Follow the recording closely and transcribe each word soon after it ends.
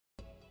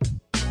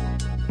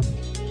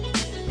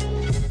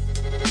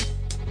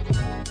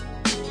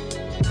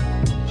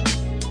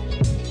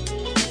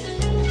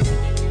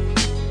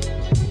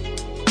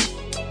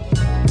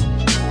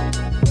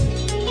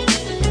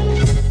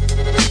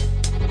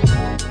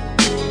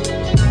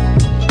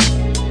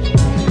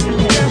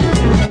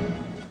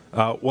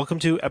Welcome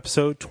to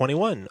episode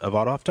 21 of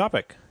Auto Off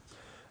Topic.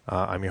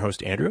 I'm your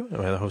host, Andrew, and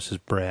my other host is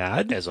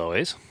Brad. As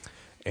always.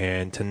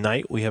 And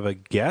tonight we have a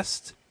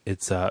guest.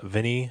 It's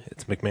Vinny.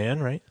 It's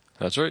McMahon, right?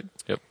 That's right.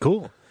 Yep.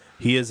 Cool.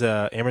 He is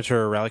an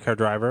amateur rally car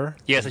driver.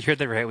 Yes, I heard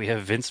that right. We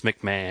have Vince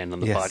McMahon on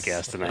the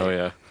podcast tonight. Oh,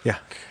 yeah. Yeah.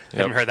 I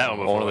haven't heard that one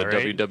before, One of the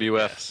right?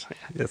 WWFs.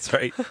 That's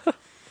right.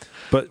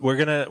 But we're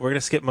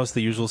gonna skip most of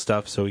the usual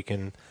stuff so we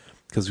can,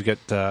 because we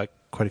got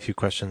quite a few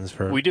questions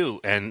for. We do,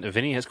 and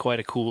Vinny has quite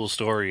a cool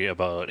story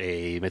about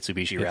a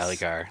Mitsubishi rally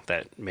car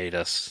that made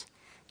us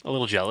a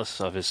little jealous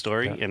of his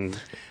story and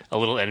a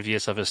little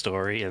envious of his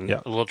story and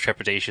a little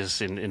trepidatious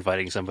in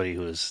inviting somebody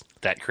who is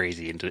that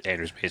crazy into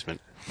Andrew's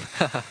basement.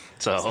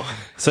 So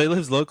he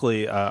lives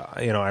locally,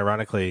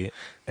 ironically,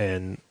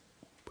 and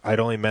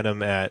I'd only met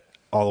him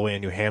all the way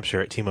in New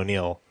Hampshire at Team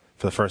O'Neill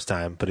for the first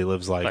time, but he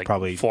lives like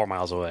probably 4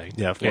 miles away.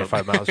 Yeah, 4 or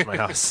 5 miles from my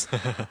house.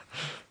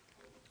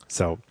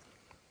 So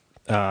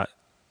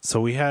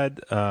we had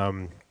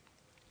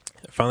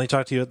finally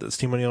talked to you at the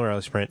Team O'Neill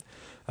Rally Sprint,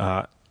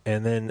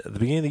 and then at the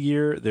beginning of the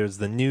year, there's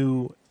the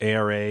new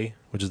ARA,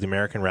 which is the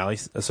American Rally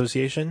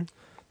Association.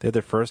 They had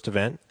their first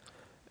event,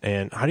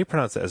 and how do you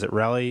pronounce that? Is it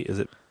Rally? Is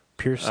it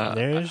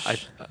Pierce-Neige?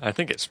 I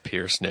think it's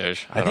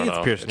Pierce-Neige. I think it's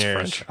know.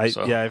 Pierce-Neige.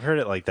 Yeah, I've heard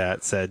it like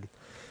that said.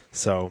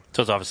 So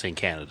it's obviously in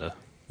Canada.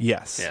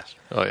 Yes. Yes.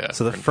 Oh, yeah.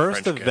 So the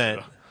first French event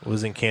Canada.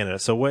 was in Canada.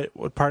 So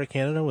what part of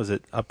Canada was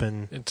it? Up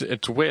in?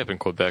 It's way up in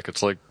Quebec.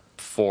 It's like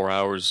 4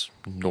 hours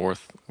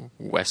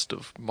northwest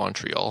of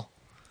Montreal.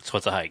 So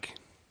it's a hike.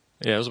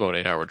 Yeah, it was about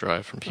an 8-hour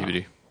drive from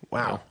Peabody.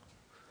 Wow.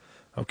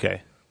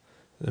 Okay.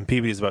 And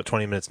Peabody is about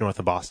 20 minutes north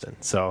of Boston.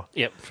 So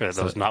Yep, for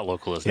those not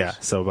local listeners.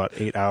 yeah, so about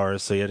 8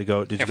 hours. So you had to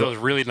go. Did you For go? those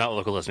really not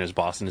local listeners,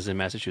 Boston is in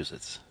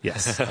Massachusetts.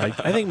 Yes. I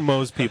think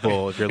most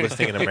people, if you're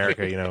listening in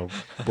America,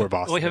 where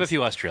Boston. Well, we have a is.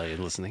 few Australians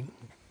listening.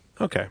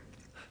 Okay.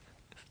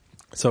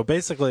 So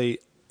basically,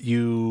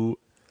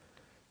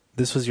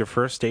 this was your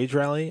first stage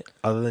rally,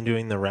 other than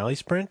doing the rally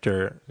sprint,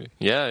 or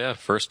Yeah.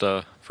 First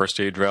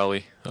stage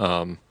rally.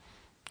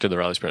 Did the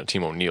rally sprint at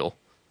Team O'Neill.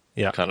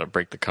 yeah, Kind of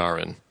break the car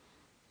in.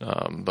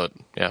 But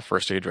yeah,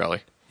 first stage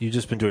rally. you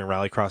just been doing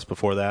rallycross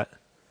before that?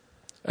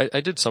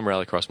 I did some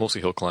rallycross, mostly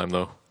hill climb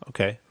though.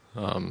 Okay.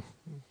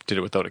 Did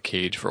it without a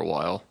cage for a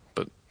while,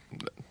 but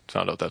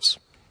found out that's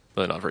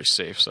really not very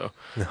safe. So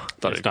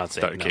thought It's not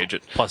safe. I'd cage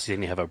it. Plus,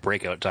 then you have a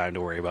breakout time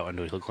to worry about when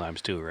doing hill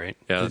climbs too, right?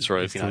 Yeah, that's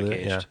right. If you're not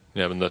caged. Yeah.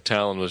 Yeah, but the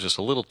Talon was just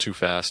a little too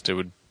fast. It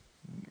would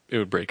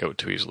break out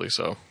too easily.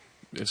 So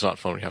it's not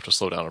fun when you have to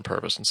slow down on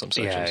purpose in some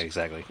sections. Yeah,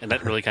 exactly. And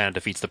that really kind of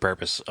defeats the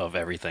purpose of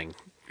everything.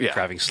 Yeah.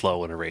 Driving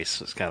slow in a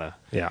race is kind of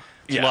Yeah.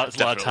 it's Yeah, a lot of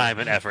definitely. time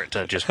and effort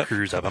to just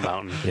cruise up a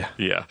mountain. Yeah.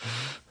 Yeah.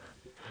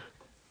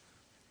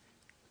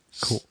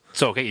 Cool.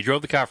 So, okay, you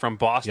drove the car from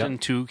Boston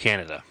Yep. to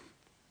Canada,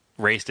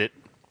 raced it,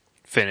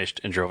 finished,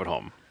 and drove it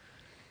home.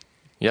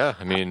 Yeah,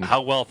 I mean,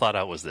 How well thought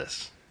out was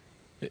this?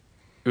 it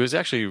was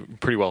actually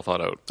pretty well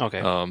thought out. Okay.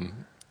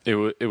 It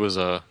was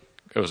a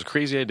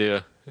crazy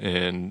idea,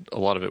 and a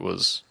lot of it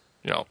was,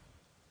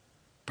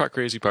 part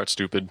crazy, part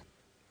stupid,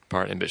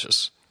 part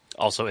ambitious.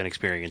 Also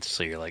inexperienced,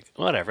 so you're like,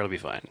 whatever, it'll be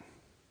fine.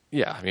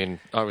 Yeah, I mean,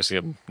 obviously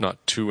I'm not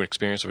too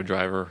experienced of a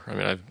driver. I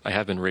mean, I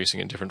have been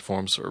racing in different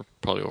forms for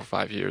probably over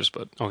 5 years,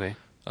 but Okay.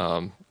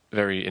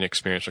 very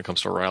inexperienced when it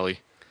comes to rally.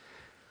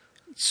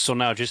 So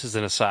now, just as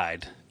an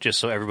aside, just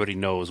so everybody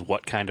knows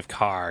what kind of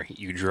car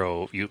you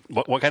drove,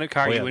 what kind of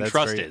car Oh, yeah, you that's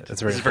very- entrusted.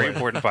 that's very This is a very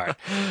important part.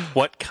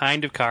 What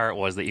kind of car it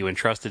was that you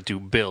entrusted to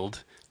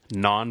build,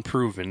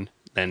 non-proven,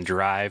 then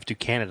drive to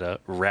Canada,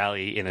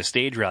 rally in a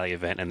stage rally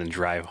event, and then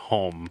drive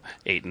home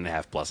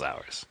 8.5+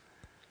 hours.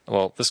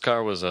 Well, this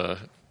car was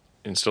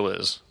and still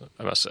is,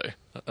 I must say,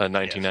 a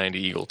 1990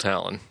 Eagle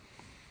Talon.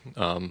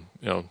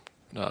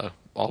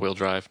 All-wheel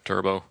drive,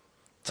 turbo.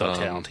 So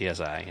Talon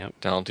TSI, yep.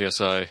 Talon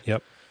TSI.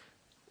 Yep.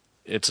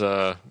 It's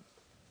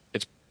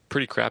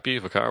pretty crappy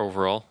of a car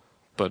overall,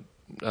 but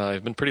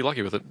I've been pretty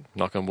lucky with it.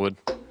 Knock on wood.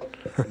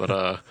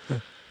 But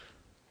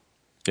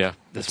yeah,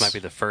 This might be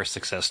the first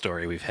success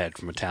story we've had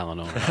from a Talon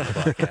owner on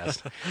the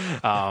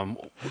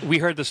podcast. We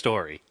heard the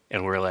story,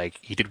 and we're like,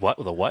 he did what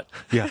with a what?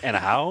 Yeah. And a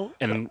how?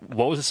 And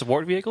what was the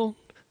support vehicle?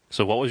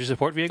 So what was your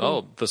support vehicle?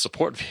 Oh, the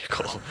support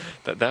vehicle.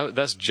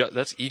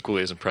 That's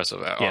equally as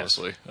impressive,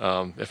 honestly,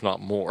 if not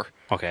more.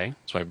 Okay.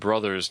 It's my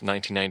brother's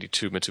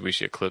 1992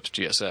 Mitsubishi Eclipse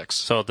GSX.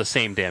 So the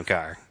same damn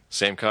car.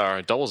 Same car.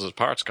 It doubles as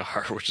parts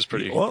car, which is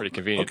pretty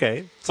convenient.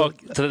 Okay. So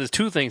there's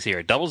two things here.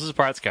 It doubles as a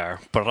parts car,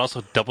 but it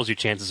also doubles your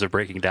chances of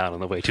breaking down on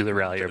the way to the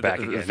rally or back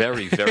again.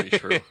 Very, very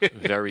true.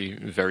 Very,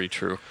 very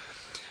true.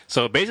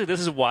 So basically, this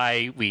is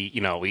why we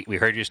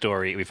heard your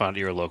story. We found out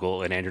you were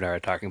local, and Andrew and I are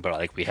talking about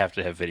like we have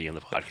to have video on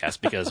the podcast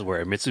because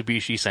we're a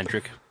Mitsubishi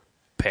centric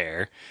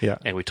pair, Yeah.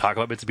 and we talk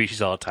about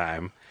Mitsubishis all the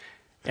time.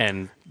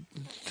 And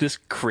this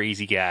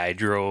crazy guy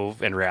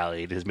drove and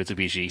rallied his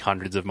Mitsubishi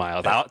hundreds of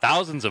miles,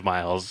 thousands of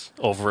miles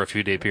over a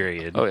few day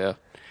period. Oh yeah.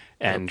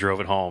 And drove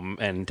it home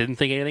and didn't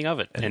think anything of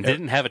it, and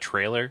didn't have a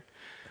trailer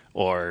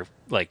or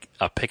like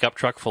a pickup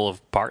truck full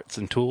of parts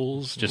and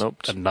tools. Just Nope.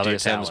 another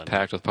DSM's Talon.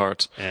 packed with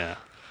parts. Yeah.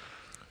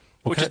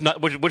 Which is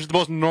the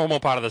most normal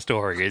part of the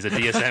story is a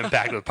DSM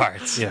packed with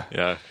parts. Yeah.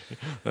 Yeah,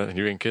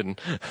 you ain't kidding.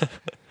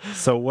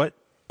 So what?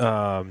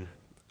 I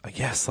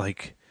guess how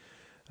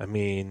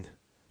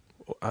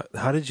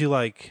did you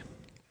How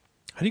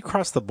do you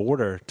cross the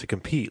border to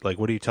compete? Like,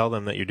 what do you tell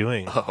them that you're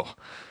doing? Oh,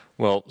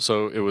 well,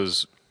 so it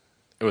was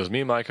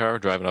me and my car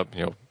driving up.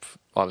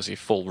 Obviously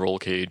full roll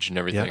cage and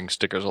everything,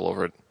 stickers all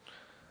over it.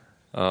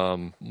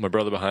 My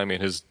brother behind me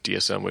in his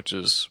DSM, which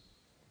is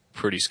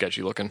pretty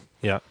sketchy looking.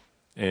 Yeah.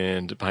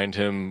 And behind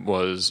him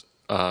was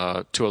 2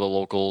 other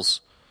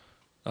locals,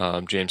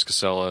 James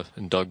Casella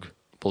and Doug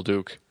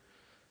Bolduc.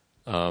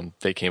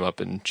 They came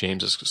up in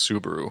James's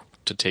Subaru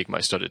to take my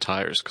studded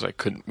tires because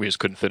we just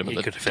couldn't fit them in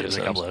the could fit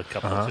in a couple of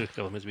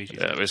Mitsubishis.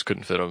 Yeah, we just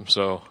couldn't fit them.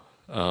 So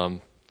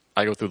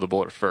I go through the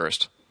border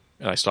first,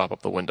 and I stop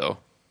up the window.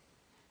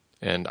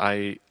 And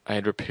I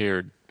had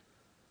repaired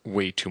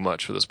way too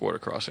much for this border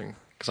crossing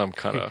because I'm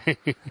kind of,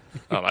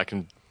 I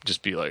can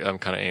just be I'm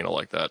kind of anal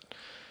like that.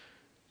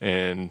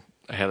 And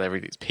I had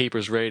these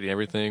papers ready and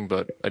everything,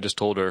 but I just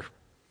told her,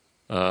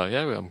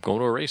 I'm going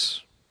to a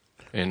race.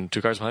 And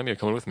 2 cars behind me are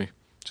coming with me.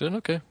 She said,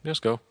 okay, let's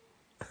go.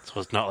 So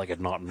it's not like a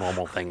not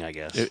normal thing, I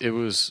guess. It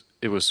was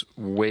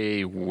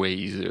way, way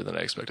easier than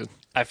I expected.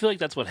 I feel like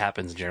that's what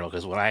happens in general,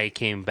 because when I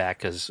came back,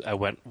 because I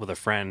went with a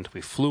friend,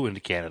 we flew into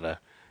Canada,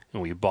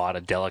 and we bought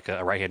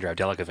a right-hand drive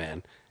Delica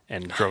van,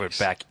 and drove it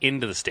back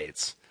into the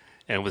States.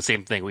 And it was the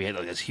same thing. We had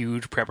this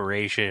huge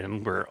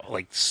preparation. We're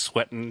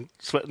sweating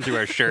through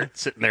our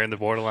shirts, sitting there in the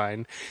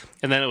borderline.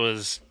 And then it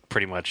was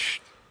pretty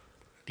much,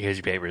 here's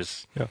your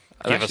papers. Yeah.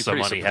 Give us some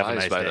money. Have a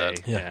nice day.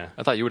 That. Yeah.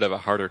 I thought you would have a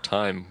harder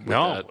time with that.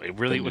 No, it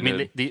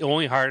really. The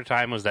only hard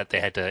time was that they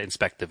had to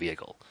inspect the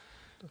vehicle.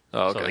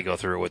 Oh, okay. So they go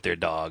through it with their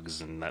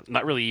dogs, and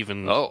not really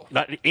even. Oh.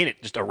 Not in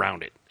it, just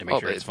around it to make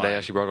sure it's fine. They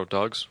actually brought up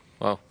dogs?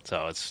 Wow.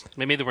 So it's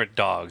maybe they weren't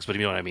dogs, but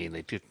you know what I mean.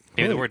 Maybe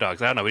they were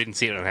dogs. I don't know. We didn't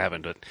see it when it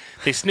happened, but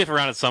they sniff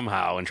around it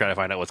somehow and try to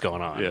find out what's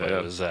going on. Yeah,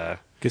 It was.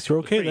 Guess you're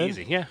okay then.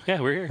 Easy. Yeah,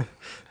 we're here.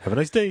 Have a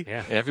nice day.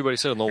 Yeah. And everybody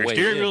said on the Your way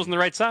steering in. wheel's on the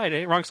right side,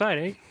 eh? Wrong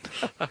side,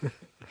 eh?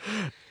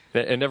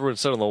 And everyone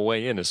said on the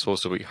way in it's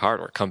supposed to be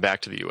harder. Come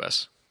back to the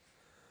U.S.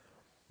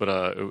 But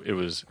it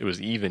was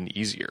even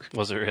easier.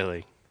 Was it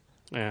really?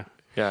 Yeah.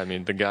 Yeah, I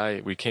mean,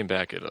 we came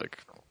back at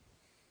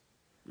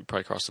we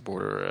probably crossed the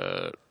border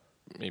at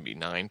maybe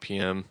 9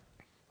 p.m.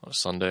 on a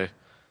Sunday.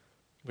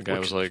 The guy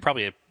was like...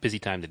 probably a busy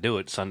time to do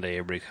it. Sunday,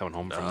 everybody coming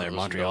home from their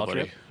Montreal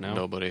trip. No?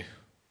 Nobody.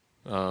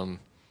 And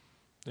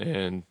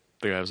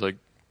the guy was like,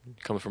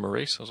 coming from a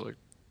race? I was like,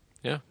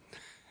 yeah.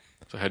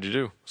 So how'd you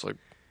do? It's like,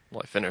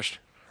 well, I finished.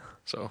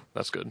 So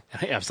that's good.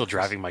 I'm still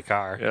driving my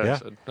car. Yeah. I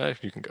said, hey,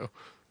 you can go.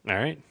 All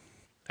right.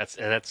 That's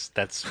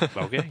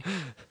okay.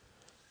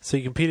 So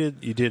you competed,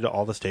 you did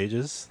all the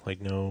stages? Do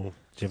you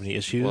have any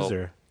issues?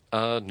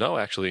 No,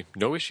 actually.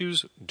 No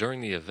issues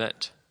during the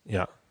event.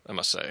 Yeah. I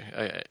must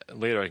say.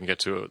 Later I can get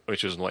to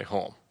issues on the way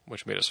home,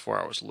 which made us 4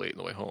 hours late on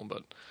the way home.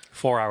 But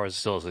 4 hours is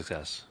still a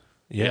success.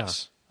 Yeah.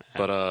 Yes.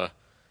 But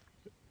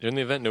during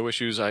the event, no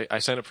issues. I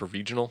signed up for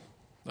regional.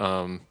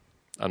 I'm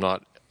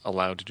not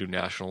allowed to do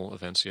national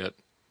events yet.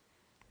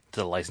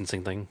 The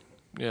licensing thing?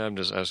 Yeah, I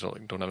just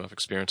don't have enough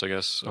experience, I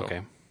guess. So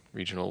okay.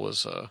 Regional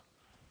was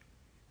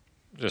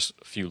just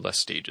a few less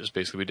stages.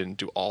 Basically, we didn't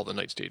do all the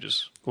night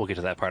stages. We'll get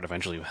to that part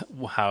eventually,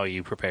 how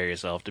you prepare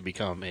yourself to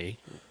become a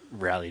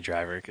rally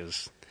driver,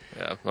 because...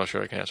 Yeah, I'm not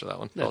sure I can answer that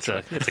one. It's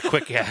a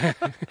quick... Yeah.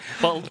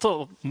 Well,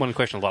 so one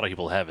question a lot of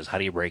people have is, how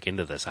do you break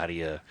into this? How do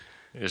you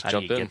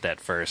get that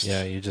first...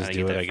 Yeah, you just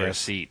do it, I guess.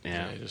 Seat?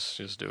 Yeah, you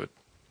just do it.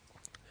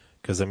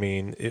 Because,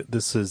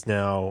 this is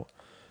now...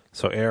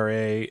 So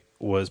ARA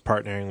was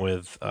partnering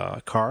with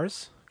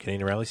CARS,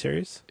 Canadian Rally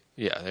Series.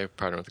 Yeah, they're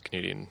partnering with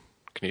the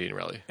Canadian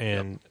Rally.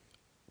 And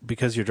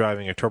because you're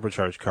driving a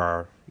turbocharged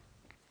car,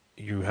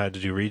 you had to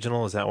do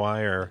regional. Is that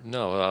why? Or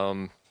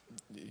no?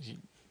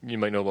 You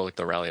might know about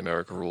the Rally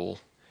America rule.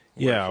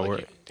 Yeah,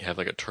 you have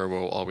a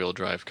turbo all-wheel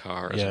drive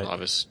car as a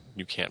novice,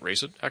 you can't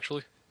race it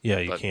actually. Yeah,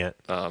 you can't.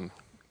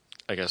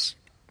 I guess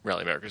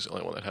Rally America is the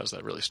only one that has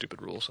that really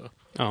stupid rule. So.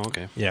 Oh,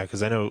 okay. Yeah,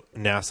 because I know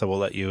NASA will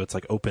let you. It's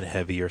like open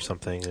heavy or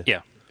something.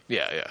 Yeah.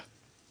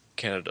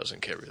 Canada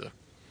doesn't care either.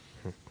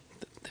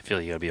 They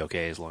feel you got to be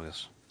okay as long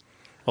as.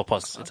 Well,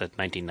 plus it's a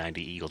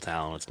 1990 Eagle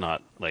Talon. It's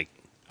not like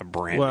a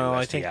brand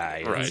new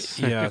STI. Right.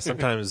 Yeah,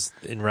 sometimes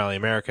in Rally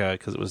America,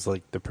 because it was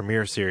like the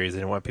premier series, they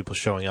didn't want people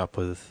showing up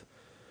with,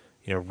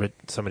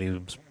 somebody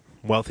who's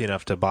wealthy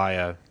enough to buy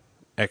a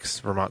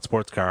ex-Vermont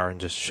sports car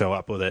and just show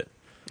up with it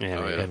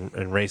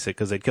and race it,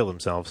 because they'd kill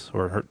themselves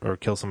or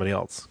kill somebody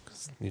else.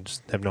 'Cause you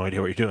just have no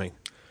idea what you're doing.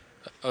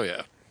 Oh,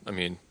 yeah.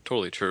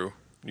 Totally true.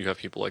 You have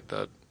people like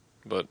that,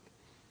 but...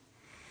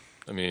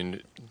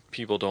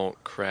 people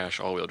don't crash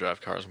all-wheel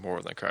drive cars more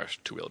than they crash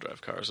two-wheel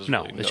drive cars. There's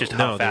it's just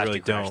how fast really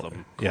you crash don't.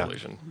 them. Yeah,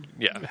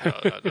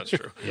 that's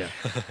true. Yeah,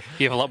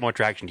 you have a lot more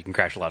traction, you can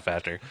crash a lot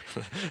faster.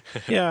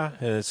 Yeah,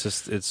 and it's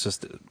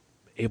just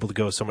able to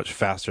go so much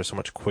faster, so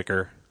much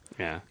quicker.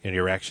 Yeah,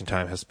 your reaction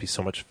time has to be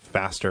so much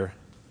faster.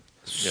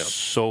 Yep.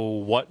 So,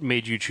 what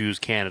made you choose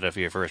Canada for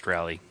your first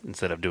rally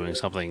instead of doing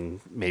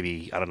something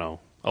maybe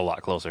a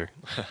lot closer?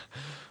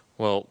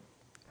 Well,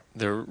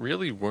 there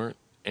really weren't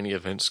any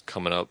events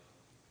coming up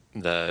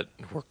that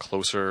were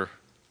closer,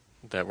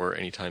 that were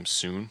anytime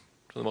soon,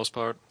 for the most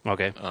part.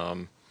 Okay.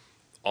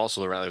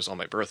 Also, the rally was on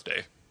my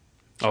birthday.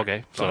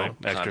 Okay. So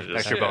kinda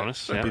extra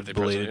bonus. Yeah. Yeah. Birthday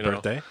Belated present,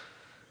 birthday.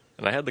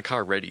 And I had the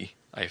car ready.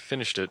 I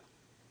finished it.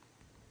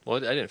 Well,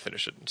 I didn't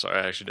finish it. Sorry,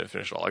 I actually didn't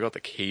finish it all. I got the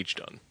cage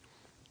done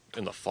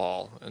in the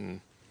fall,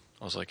 and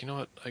I was like, you know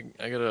what?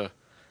 I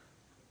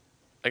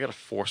gotta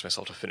force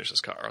myself to finish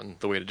this car, and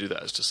the way to do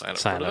that is to sign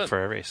up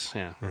For a race.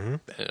 Yeah. And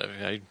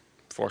I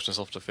forced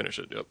myself to finish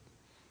it. Yep.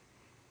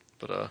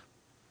 But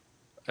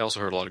I also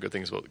heard a lot of good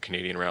things about the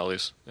Canadian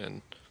rallies,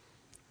 and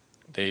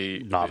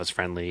Novice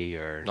friendly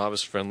or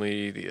novice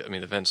friendly. The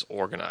event's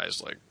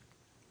organized like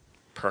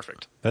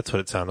perfect. That's what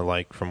it sounded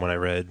like from what I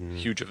read. And,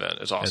 Huge event.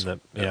 It's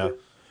awesome.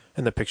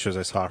 And the pictures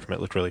I saw from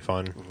it looked really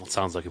fun. Well, it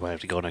sounds like we might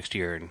have to go next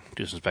year and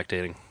do some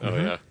spectating. Oh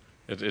yeah,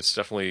 it's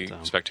definitely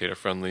spectator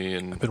friendly.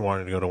 And I've been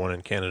wanting to go to one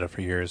in Canada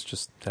for years,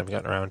 just haven't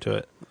gotten around to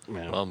it.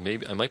 Yeah. well,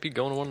 maybe I might be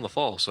going to one in the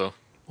fall. So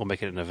We'll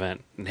make it an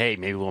event. And hey,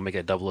 maybe we'll make it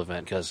a double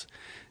event because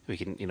we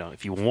can,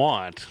 if you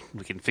want,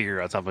 we can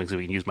figure out something so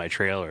we can use my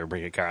trailer or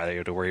bring a car. They don't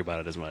have to worry about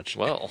it as much.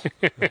 well,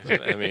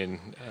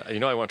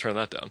 I want to turn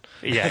that down.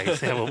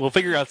 Yeah, we'll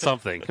figure out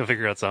something. Oh,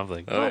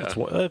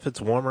 yeah. If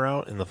it's warmer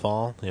out in the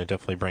fall,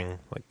 definitely bring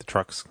like the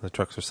trucks. The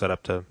trucks are set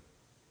up to,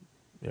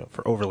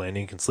 for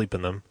overlanding. You can sleep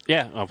in them.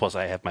 Yeah. Plus,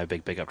 I have my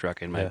big pickup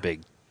truck and my Yeah.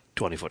 big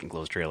 20-foot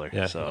enclosed trailer.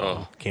 Yeah,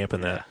 So, camp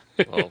in that.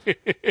 Well,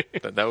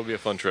 that would be a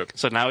fun trip.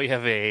 so now we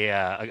have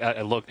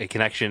a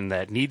connection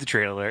that needs a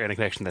trailer and a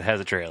connection that has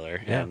a trailer.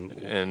 Yeah.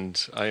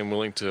 And I am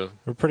willing to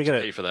We're pretty good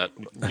pay at. for that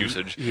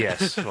usage.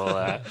 Yes.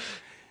 Well,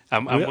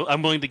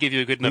 I'm willing to give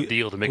you a good enough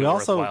deal to make it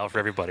worthwhile for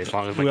everybody as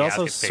long as my We gas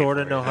also gets paid sort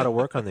for of it. know how to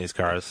work on these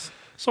cars.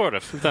 Sort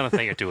of. We've done a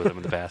thing or two with them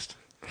in the past.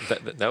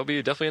 That would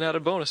be definitely an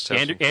added bonus. To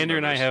have some Andrew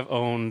and I members. have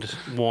owned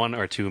one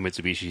or two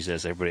Mitsubishis,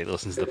 as everybody that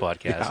listens to the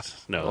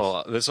podcast knows.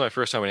 Well, this is my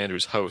first time at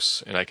Andrew's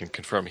house, and I can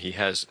confirm he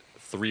has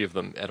 3 of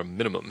them at a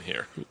minimum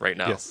here right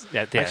now. Yes.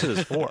 Yeah. Actually,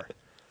 there's 4.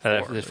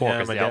 There's 4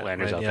 because the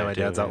Outlander's out there my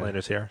too. dad's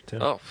Outlander's here too.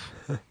 Oh,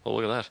 well,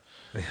 look at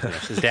that.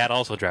 Yes. His dad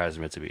also drives a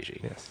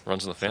Mitsubishi. Yes.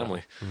 Runs in the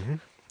family.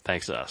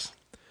 Thanks to us.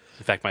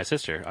 In fact, my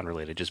sister,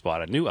 unrelated, just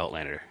bought a new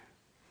Outlander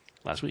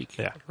last week.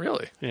 Yeah.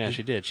 Really? Yeah,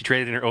 she did. She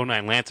traded in her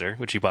 09 Lancer,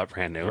 which she bought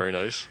brand new. Very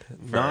nice.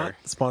 Not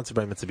sponsored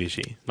by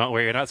Mitsubishi.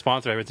 We're not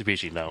sponsored by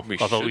Mitsubishi, no. We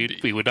Although should be.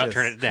 we would not Yes.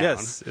 turn it down.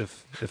 Yes,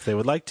 if they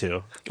would like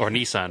to. Or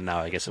Nissan now,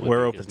 I guess it would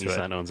We're be, open because to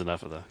Nissan owns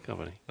enough of the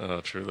company.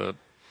 True that.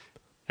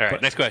 All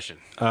right, next question.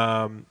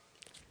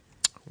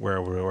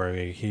 Where were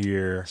we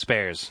here?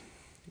 Spares.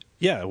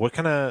 Yeah. What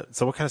kind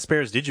of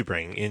spares did you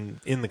bring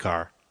in the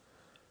car?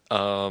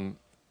 Are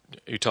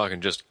you talking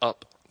just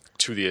up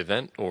to the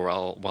event, or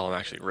while I'm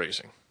actually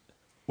racing?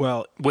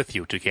 Well, With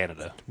you to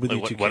Canada. With you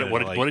to Canada,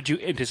 what did you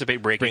anticipate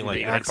breaking? bring like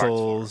the event parts for?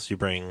 axles. You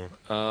bring.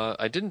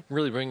 I didn't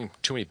really bring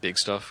too many big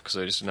stuff because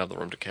I just didn't have the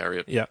room to carry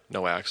it. Yeah.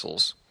 No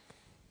axles,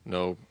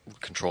 no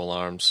control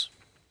arms.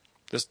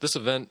 This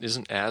event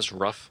isn't as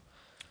rough.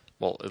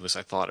 Well, at least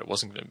I thought it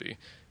wasn't going to be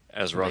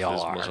as rough all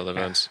as are. most other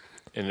events,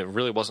 and it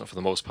really wasn't for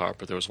the most part.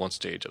 But there was one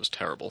stage that was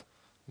terrible.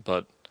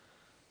 But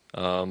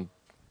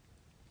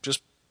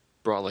just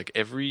brought like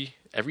every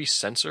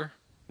sensor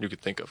you could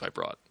think of. I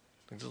brought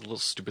like the little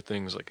stupid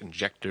things like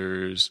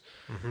injectors,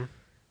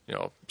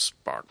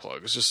 spark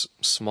plugs, just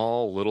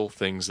small little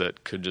things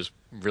that could just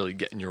really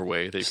get in your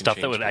way. They Stuff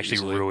can that change would actually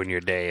easily. ruin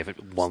your day if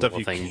one Stuff little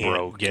you thing can't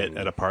broke. get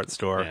at a parts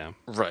store. Yeah.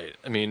 Right.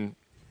 I mean,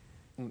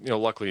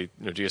 luckily,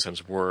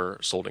 GSMs were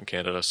sold in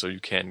Canada, so you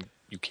can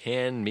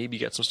maybe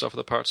get some stuff at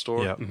the parts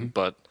store. Yeah.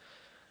 But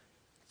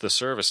the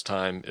service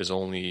time is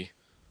only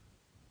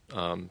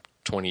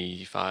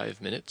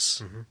 25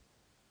 minutes,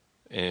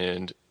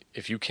 and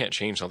if you can't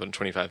change something in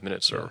 25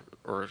 minutes, or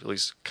at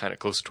least kind of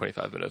close to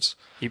 25 minutes,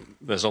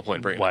 there's no point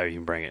in bringing Why it. would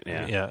you bring it?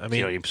 Yeah. Yeah, I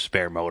mean- you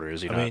spare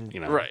motors.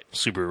 Right.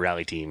 Subaru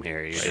Rally Team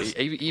here. You just-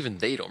 Even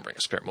they don't bring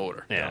a spare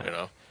motor. Yeah.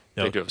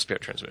 They No. do have a spare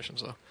transmission,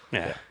 so.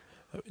 yeah.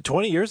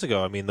 20 years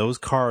ago, I mean, those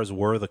cars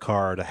were the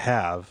car to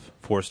have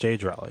for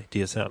stage rally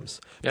DSMs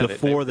Yeah,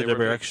 before they the were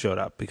WRX big. showed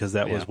up, because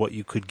that was Yeah. what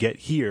you could get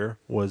here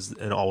was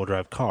an all-wheel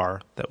drive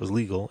car that was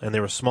legal, and they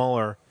were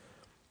smaller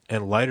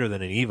and lighter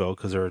than an Evo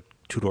because they're a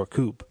two-door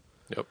coupe.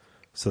 Yep.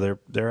 So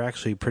they're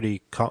actually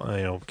pretty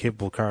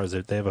capable cars.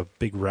 They have a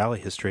big rally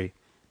history.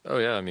 Oh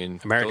yeah, I mean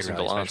American those in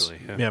Rally, Gallants,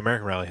 especially. Yeah,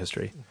 American rally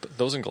history.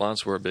 those in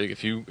Gallants were big.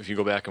 If you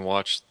go back and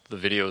watch the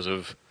videos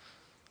of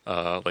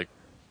like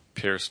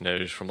Pierce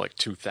Neige from like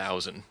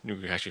 2000, you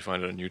can actually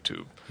find it on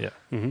YouTube. Yeah,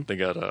 They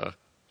got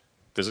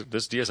there's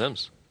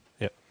DSMs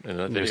yeah. in that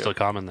They're video. still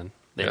common then.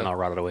 They haven't Yeah. all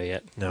rotted away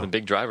yet. No, The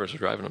big drivers are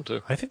driving them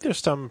too. I think there's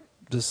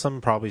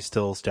some probably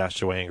still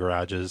stashed away in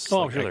garages. Oh,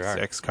 I'm like sure there are.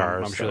 X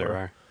cars. I'm sure there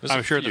are. There's I'm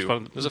a sure few.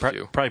 There's a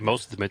few. probably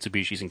most of the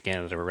Mitsubishis in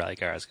Canada were rally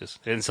cars because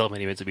they didn't sell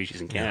many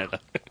Mitsubishis in Canada.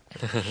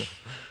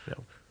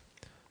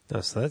 No,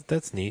 so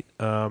that's neat.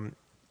 What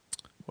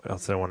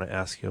else did I want to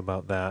ask you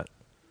about that?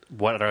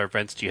 What other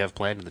events do you have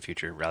planned in the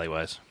future,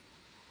 rally-wise?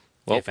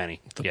 Well, if any.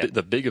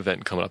 the big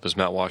event coming up is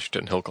Mount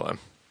Washington Hill Climb.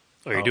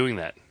 Oh, you're doing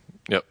that?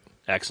 Yep.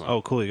 Excellent.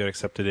 oh, cool, you got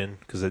accepted in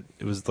because it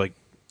was like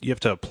you have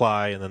to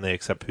apply and then they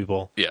accept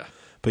people. Yeah.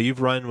 But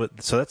you've run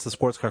with so that's the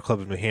Sports Car Club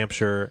of New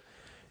Hampshire.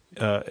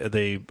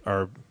 They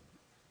are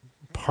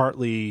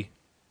partly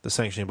the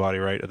sanctioning body,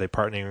 right? Are they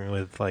partnering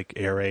with like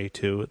ARA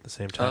too at the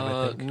same time?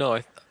 I think. No,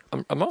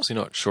 I'm honestly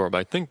not sure,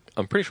 but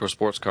I'm pretty sure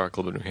Sports Car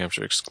Club of New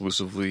Hampshire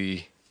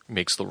exclusively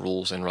makes the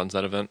rules and runs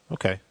that event.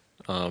 Okay.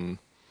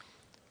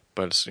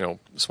 But it's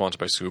sponsored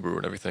by Subaru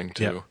and everything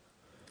too. Yep.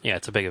 Yeah,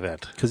 it's a big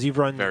event. Because you've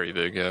run Very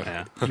big,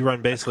 yeah. Yeah. You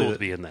run basically Cool to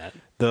be in that.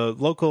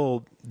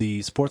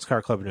 the Sports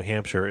Car Club of New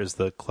Hampshire is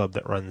the club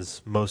that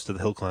runs most of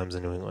the hill climbs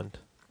in New England.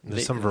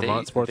 There's some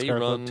Vermont Sports Car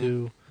Club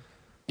too.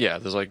 Yeah,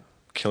 there's like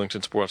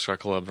Killington Sports Car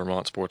Club,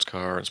 Vermont Sports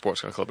Car, and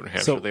Sports Car Club of New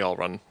Hampshire. So they all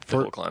run the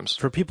hill climbs.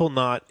 For people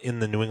not in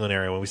the New England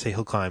area, when we say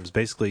hill climbs,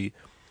 basically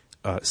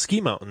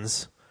ski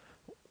mountains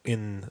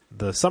in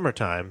the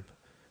summertime.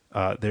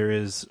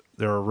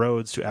 There are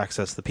roads to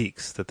access the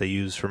peaks that they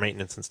use for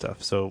maintenance and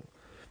stuff. So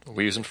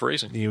we use them for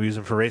racing. You use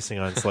them for racing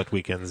on select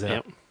weekends, yeah.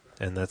 Yep.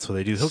 And that's what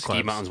they do. Hill climbs.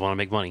 Ski mountains want to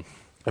make money.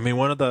 I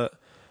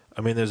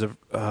mean, there's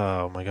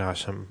oh my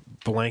gosh, I'm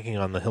blanking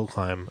on the hill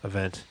climb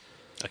event.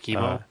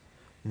 Akimo?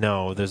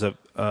 No, there's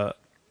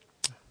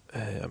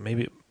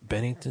maybe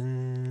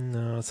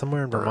Bennington,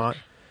 somewhere in Vermont.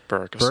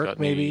 Burke,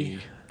 maybe.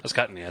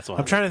 Ascutney, that's one.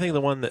 I'm trying to think of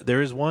the one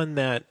there is one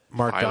that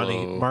Mark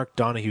Philo.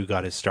 Donahue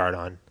got his start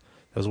on.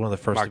 That was one of the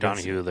first. Mark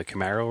events. Donahue, the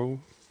Camaro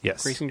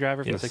racing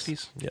driver from the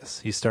 60s? Yes,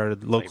 he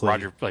started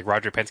locally. Like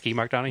Roger Penske,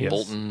 Mark Donahue? Yes.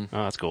 Bolton.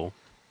 Oh, that's cool.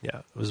 Yeah,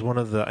 it was one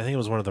of the. I think it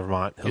was one of the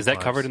Vermont. Hill Is that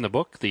climbs. covered in the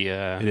book?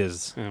 It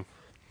is, Yeah.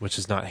 which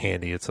is not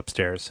handy. It's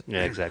upstairs.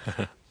 Yeah,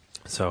 exactly.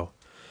 So,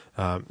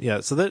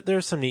 so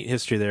there's some neat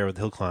history there with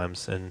hill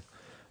climbs, and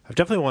I've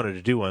definitely wanted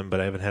to do one,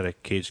 but I haven't had a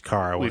caged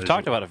car. We've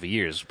talked about it for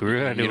years. We were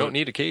gonna do You don't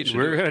need a cage.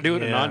 We were going to do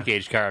it in a Yeah.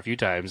 non-caged car a few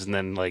times, and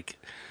then like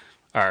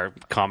our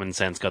common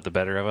sense got the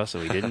better of us,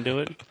 and we didn't do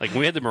it. Like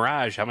when we had the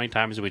Mirage, how many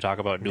times did we talk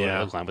about doing a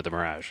hill climb with the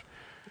Mirage?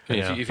 And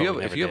Yeah. if But you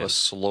we have never a did.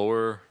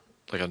 slower,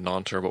 like a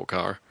non-turbo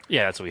car,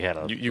 Yeah, that's what we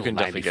had. You can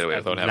definitely get away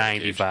without having a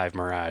cage. 95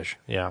 Mirage.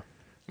 Yeah,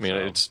 I mean, So-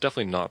 it's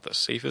definitely not the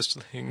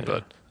safest thing,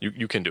 but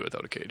you can do it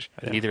without a cage.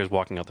 Neither is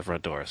walking out the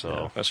front door,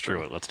 so that's true.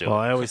 screw it. Let's do well,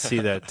 it. I always see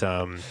that,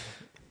 our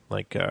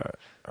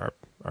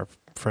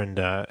friend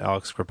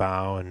Alex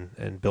Grabau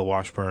and Bill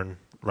Washburn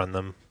run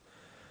them.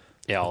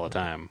 Yeah, all the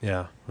time.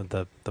 Yeah, with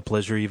the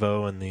Pleasure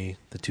Evo and the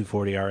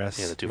 240 RS.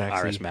 Yeah, the two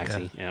Maxi. RS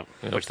Maxi. Yeah.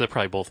 Yeah. Which they'll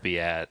probably both be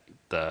at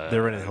the.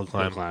 They're running Hill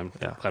Climb.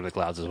 Yeah. Climb the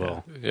Clouds as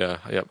well. Yeah,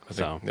 yep. I think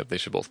So- yep, they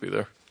should both be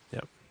there.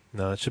 Yep.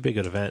 No, it should be a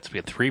good event. We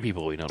got 3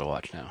 people we know to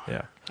watch now.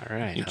 Yeah. All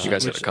right. You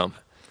guys got to come.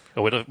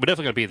 Oh, we're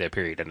definitely going to be there,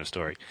 period, end of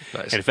story.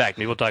 Nice. In fact,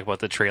 maybe we'll talk about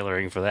the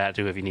trailering for that,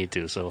 too, if you need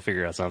to, so we'll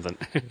figure out something.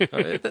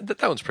 That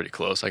one's pretty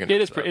close. I can.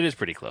 It is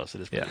pretty close.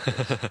 It is pretty Yeah.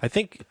 close. I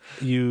think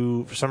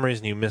for some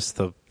reason, you missed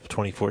the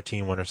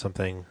 2014 one or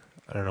something.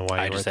 I don't know why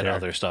I you just weren't had there.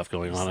 other stuff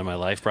going on in my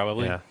life,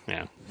 probably. Yeah.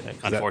 'Cause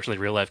that-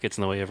 unfortunately, real life gets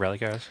in the way of rally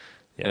cars.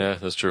 Yeah,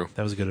 that's true.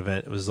 That was a good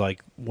event. It was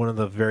like one of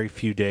the very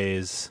few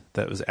days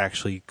that was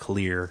actually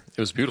clear. It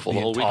was beautiful The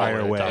the whole week. entire All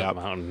the way way top up. of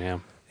the mountain, yeah.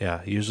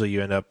 Yeah, usually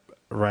you end up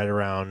right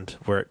around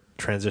where it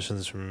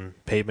transitions from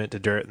pavement to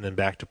dirt and then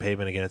back to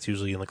pavement again. It's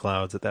usually in the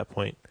clouds at that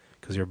point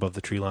because you're above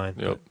the tree line.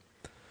 Yep.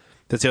 But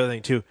that's the other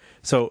thing too.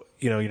 So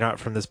you're not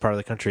from this part of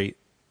the country.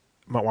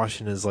 Mount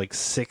Washington is like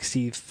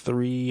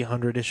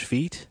 6,300-ish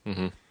feet,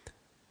 Mm-hmm.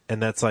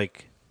 and that's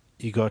like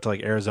you go out to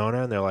like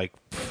Arizona and they're like,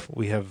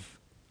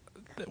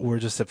 we're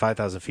just at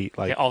 5,000 feet,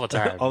 like Yeah, all the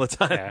time. all the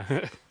time.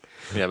 Yeah,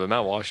 Yeah, but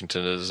Mount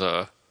Washington is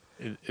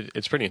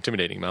it's a pretty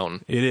intimidating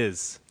mountain. It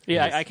is.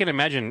 yeah, It is. I can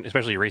imagine,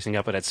 especially racing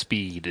up at that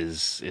speed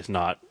is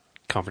not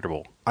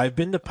comfortable. I've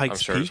been to I'm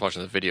Pikes sure Peak. just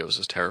watching the videos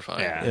is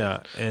terrifying.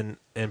 Yeah. Yeah,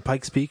 and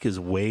Pikes Peak is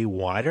way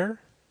wider.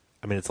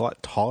 I mean, it's a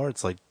lot taller.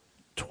 It's like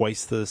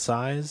twice the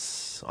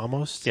size,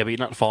 almost. Yeah, but you're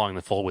not following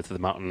the full width of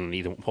the mountain,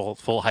 either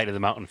full height of the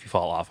mountain if you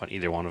fall off on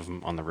either one of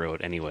them on the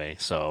road anyway.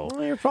 So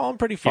Well, you're falling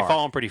pretty far. you're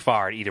falling pretty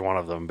far at either one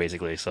of them,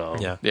 basically. So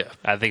Yeah. Yeah.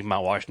 I think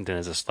Mount Washington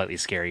is a slightly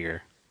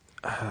scarier.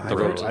 The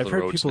roads, I've the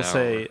heard roads people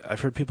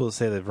now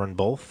say they've run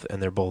both,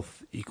 and they're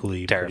both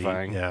equally pretty-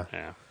 Terrifying. yeah,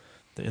 Yeah.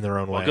 in their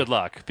own way. Well, good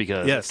luck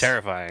because Yes. it's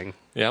terrifying.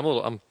 Yeah,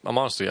 I'm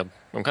honestly, I'm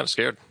kind of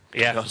scared.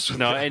 Yeah, no, it's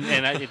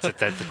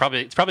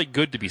probably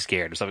good to be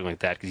scared or something like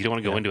that because you don't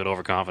want to go into it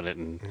overconfident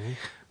and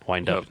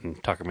wind up in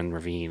Tuckerman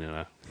Ravine in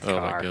a Oh,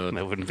 my car. God.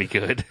 That wouldn't be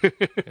good.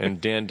 And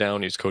Dan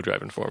Downey's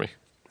co-driving for me.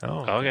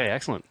 Oh, Okay,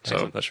 excellent. So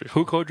Excellent. that should be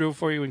Who co-drove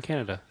for you in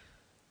Canada?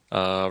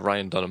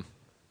 Ryan Dunham.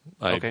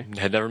 I Okay.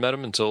 had never met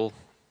him until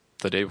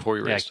the day before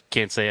he Yeah, I raced.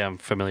 can't say I'm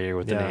familiar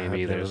with the Yeah, name I've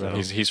either. never So. met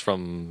him. He's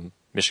from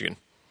Michigan,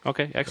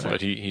 Okay, but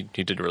excellent. he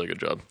did a really good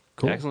job.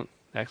 cool.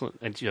 Excellent.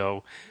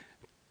 And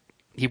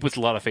he puts a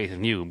lot of faith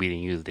in you,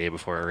 meeting you the day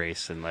before a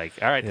race, and like,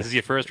 all right, this is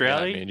your first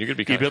rally. man, you could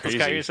be You kinda built this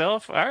car crazy.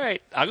 yourself. All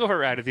right, I'll go for a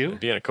ride with you.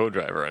 Being a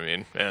co-driver, I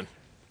mean, man,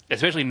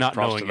 Especially not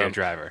Props knowing to you're a them.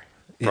 driver.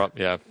 yeah,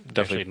 Especially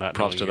definitely not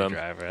props knowing to you're a them.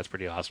 driver. That's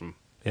pretty awesome.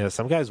 Yeah,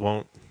 some guys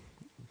won't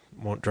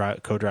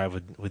co-drive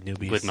with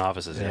newbies. With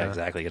novices, yeah,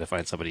 exactly. You got to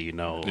find somebody you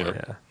know, Yeah. or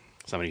Yeah.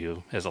 somebody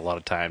who has a lot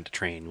of time to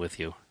train with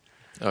you.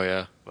 Oh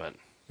yeah, But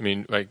I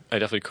mean, I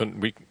definitely couldn't.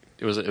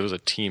 it was a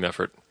team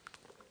effort.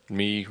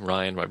 Me,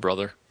 Ryan, my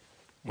brother.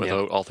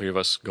 Without all three of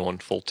us going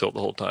full tilt the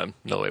whole time,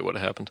 no way would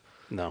have happened.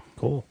 No.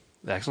 Cool.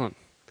 Excellent.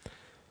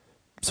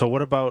 So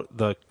what about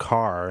the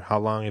car? How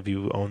long have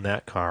you owned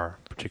that car,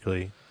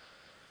 particularly?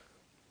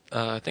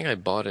 I think I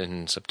bought it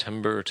in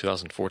September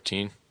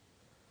 2014.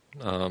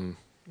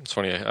 It's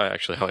funny,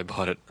 actually, how I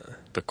bought it.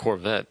 The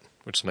Corvette,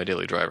 which is my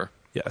daily driver.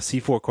 Yeah, a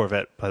C4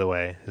 Corvette, by the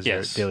way, is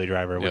your daily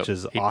driver, which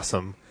is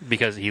awesome.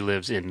 Because he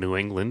lives in New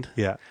England.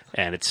 Yeah.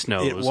 And it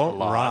snows It won't a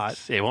lot. rot.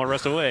 It won't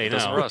rust away, It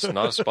doesn't rust.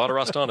 Not a spot of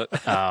rust on it.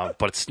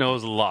 But it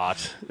snows a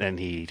lot, and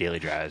he daily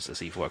drives the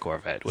C4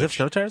 Corvette. Does it have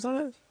snow tires on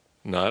it?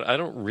 No, I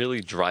don't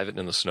really drive it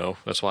in the snow.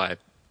 That's why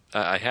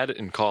I had it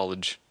in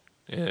college,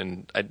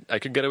 and I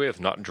could get away with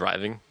not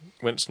driving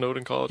when it snowed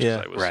in college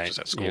because I was just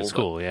at school. Yeah,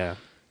 school, yeah.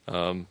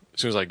 As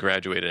soon as I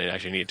graduated and I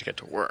actually needed to get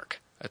to work,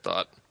 I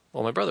thought,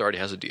 well, my brother already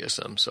has a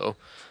DSM, so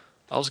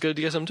I'll just get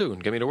a DSM too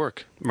and get me to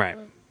work. Right.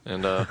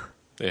 And there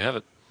you have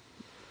it.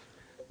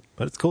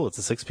 But it's cool. It's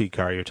a 6-speed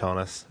car you were telling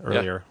us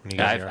earlier. When you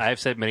got here. I've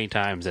said many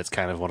times that's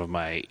kind of one of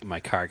my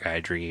car guy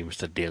dreams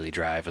to daily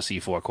drive a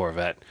C4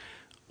 Corvette.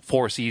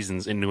 4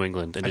 seasons in New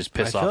England and just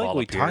piss off all the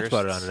we talked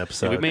about it on an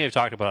episode. Yeah, we may have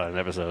talked about it on an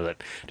episode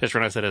that just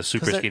run a set of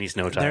super skinny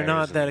snow tires. They're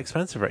not that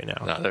expensive right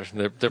now.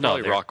 No, they're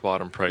probably rock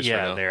bottom price right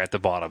now. Yeah, they're at the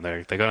bottom.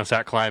 They're going to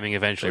start climbing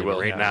eventually. They will,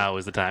 but right now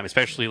is the time,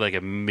 especially like a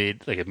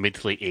mid to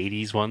late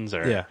 80s ones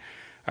are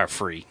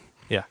free.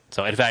 Yeah.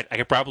 So in fact, I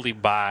could probably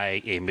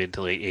buy a mid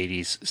to late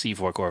 80s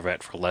C4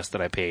 Corvette for less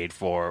than I paid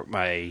for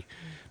my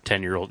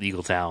 10-year-old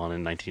Eagle Talon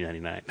in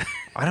 1999.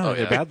 I don't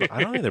think they're bad.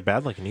 I don't think they're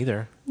bad looking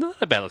either. Not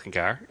a bad looking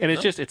car, and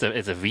it's a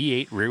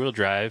V8 rear wheel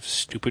drive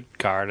stupid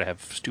car to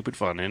have stupid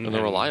fun in, And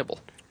they're reliable.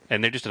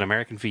 And they're just an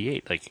American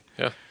V8. Like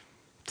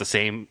the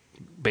same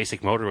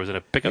basic motor was in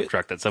a pickup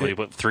truck that somebody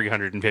put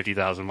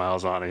 350,000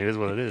 miles on. It is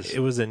what it is. It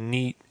was a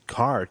neat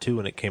car too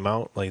when it came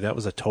out. Like that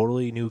was a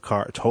totally new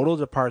car, total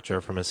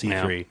departure from a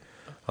C3. Yeah.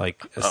 Like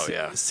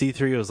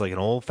C3 was like an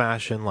old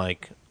fashioned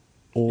They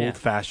were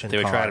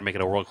trying to make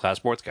it a world class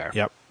sports car.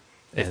 Yep.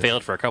 It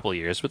failed for a couple of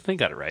years, but they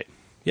got it right.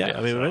 Yeah,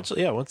 I mean,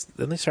 eventually, once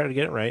then they started to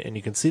get it right, and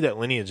you can see that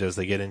lineage as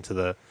they get into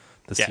the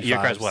C5s. Your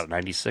car's what,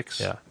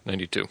 96? Yeah,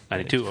 92.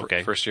 92.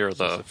 Okay, First year of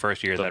the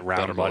first year of that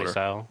round body motor.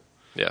 style.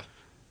 Yeah,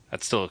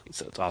 that's still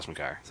it's an awesome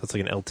car. so it's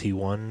like an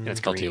LT1. And it's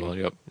green.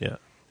 LT1. Yep. Yeah,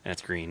 And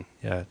it's green.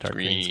 Yeah, dark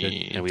green's good.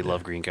 And we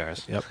love green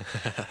cars. Yep,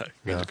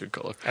 Green's a good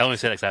color. I only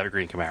say that because I have a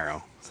green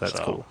Camaro. So that's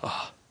cool.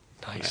 Oh,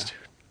 nice, dude.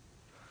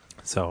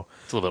 So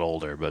it's a little bit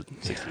older, but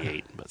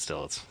 68. But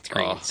still, it's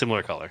green.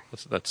 Similar color.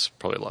 That's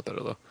probably a lot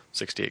better though.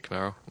 68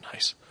 Camaro,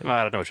 nice. Well,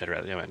 I don't know which I'd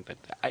rather. I mean,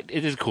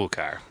 it is a cool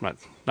car. Not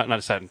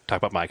deciding to talk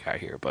about my car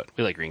here, but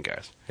we like green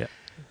cars. Yeah.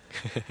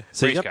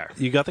 So Race car.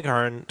 you got the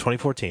car in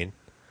 2014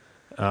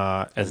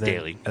 as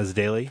daily,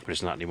 but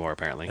it's not anymore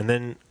apparently. And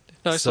then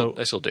No, I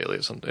still daily.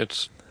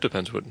 It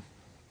depends what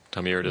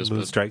time of year it is.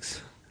 Mood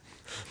strikes.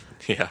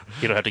 Yeah.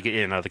 You don't have to get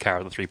in and out of the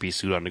car with a 3-piece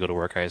suit on to go to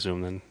work, I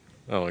assume. Then.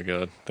 Oh my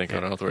god! Thank God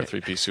I don't have to wear a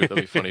 3-piece suit.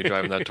 That'd be funny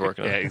driving that to work.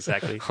 Yeah,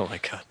 exactly. Oh my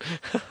god.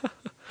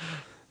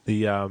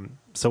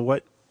 So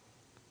what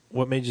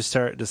made you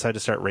decide to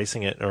start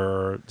racing it,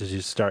 or did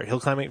you start hill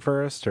climbing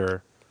first,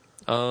 or?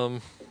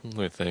 Let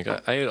me think.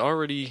 I had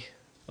already.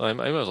 I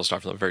might as well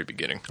start from the very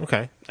beginning.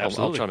 Okay, I'll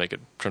try to make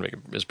it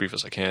as brief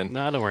as I can.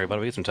 No, don't worry about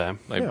it. We get some time.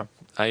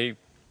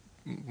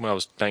 When I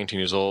was 19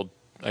 years old,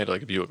 I had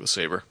like a Buick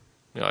LeSabre.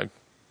 I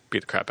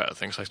beat the crap out of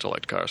things. I still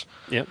liked cars.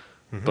 Yep.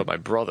 Mm-hmm. But my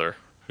brother,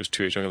 who's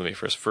 2 years younger than me,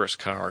 for his first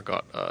car,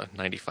 got a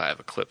 '95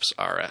 Eclipse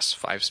RS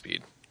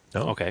 5-speed.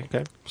 Oh, okay.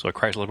 So a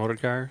Chrysler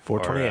motored car,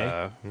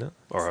 428,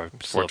 or a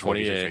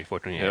 428.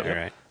 428. Yep.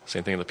 All right.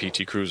 Same thing in the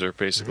PT Cruiser,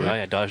 basically. Oh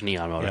yeah, Dodge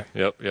Neon motor.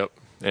 Yep.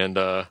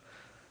 And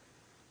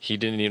he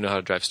didn't even know how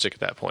to drive stick at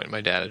that point. My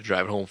dad had to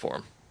drive it home for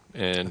him.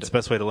 And it's the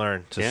best way to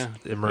learn.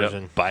 Just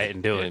immersion. Buy it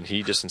and do it. And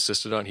he just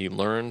insisted on. He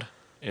learned,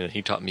 and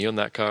he taught me on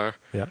that car.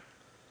 Yeah.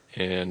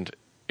 And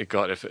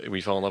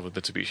we fell in love with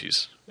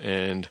Mitsubishis,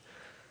 and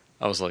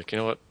I was like, you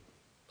know what,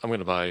 I'm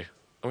gonna buy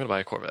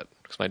a Corvette,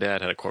 because my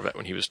dad had a Corvette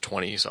when he was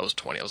 20, so I was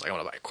 20. I was like, I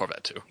want to buy a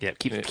Corvette too. Yeah,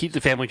 keep the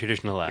family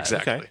tradition alive.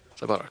 Exactly. Okay.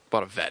 So I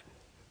bought a Vet,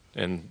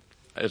 and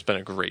it's been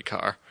a great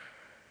car.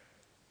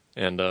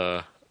 And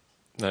then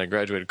I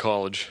graduated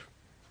college,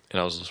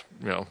 and I was,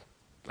 I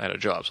had a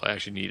job, so I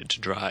actually needed to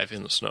drive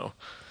in the snow.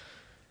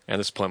 And at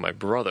this point, my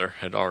brother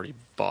had already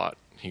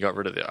he got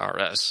rid of the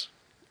RS,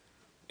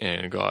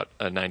 and got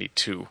a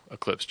 '92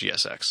 Eclipse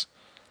GSX.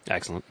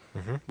 Excellent.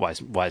 Mm-hmm.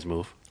 Wise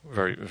move.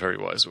 Very, very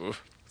wise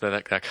move.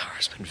 That car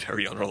has been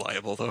very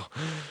unreliable, though.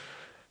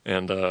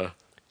 And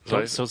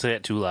don't say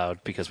that too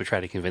loud, because we're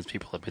trying to convince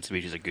people that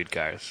Mitsubishis are good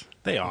cars.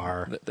 They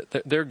are.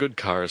 They're good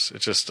cars.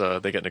 It's just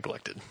they get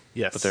neglected.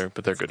 Yes,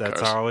 but they're good cars.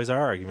 That's always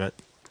our argument.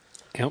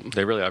 Yep.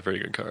 They really are very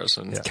good cars.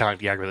 And It's kind of like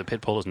the argument of the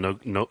pit bull is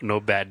no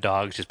bad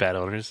dogs, just bad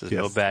owners. There's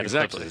no bad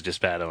Eclipses,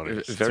 just bad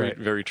owners.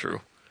 Very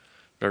true.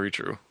 Very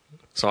true.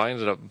 So I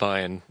ended up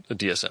buying a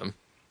DSM.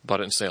 Bought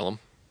it in Salem.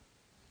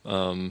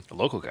 A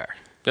local car.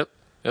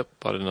 Yep.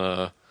 Bought it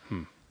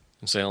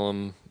in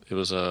Salem. It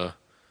was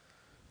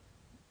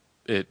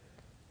it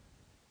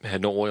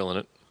had no oil in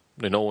it,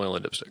 No oil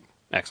and dipstick.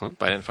 Excellent.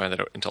 But I didn't find that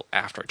out until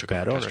after I took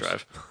it for a test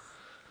drive.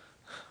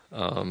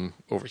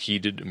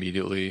 Overheated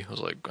immediately. I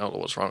was like, I don't know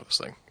what's wrong with this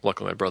thing.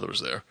 Luckily, my brother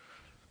was there.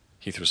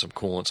 He threw some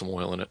coolant, some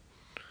oil in it.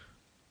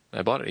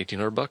 I bought it,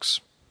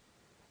 $1,800.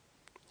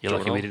 You're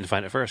lucky we didn't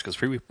find it first,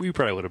 because we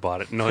probably would have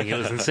bought it knowing it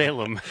was in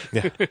Salem.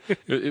 Yeah.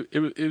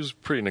 It was a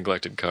pretty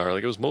neglected car.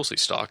 Like, it was mostly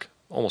stock,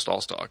 almost all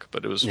stock,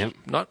 but it was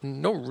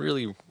no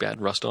really bad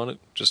rust on it.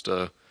 Just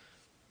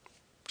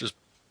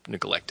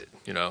neglected,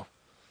 you know.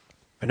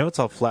 I know it's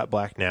all flat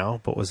black now,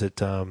 but was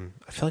it? I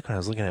feel like when I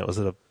was looking at it, was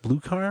it a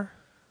blue car?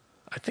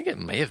 I think it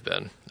may have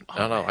been. I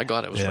don't know. I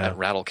got it. It was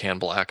rattle can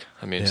black.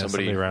 I mean,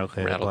 somebody rattle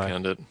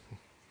canned it.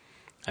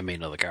 I may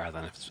know the car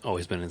then. It's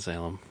always been in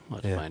Salem.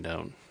 Let's find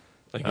out.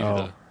 We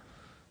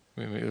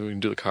can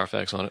do the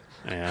Carfax on it.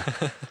 Yeah.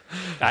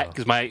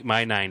 Because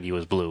my 90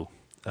 was blue.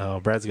 Oh,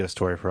 Brad's got a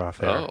story for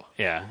off air. Oh.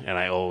 Yeah, and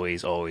I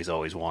always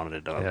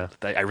wanted it.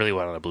 I really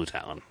wanted a blue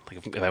Talon.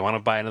 Like, if I want to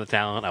buy another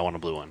Talon, I want a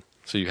blue one.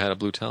 So you had a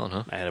blue Talon,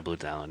 huh? I had a blue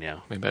Talon, yeah.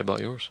 Maybe I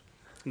bought yours.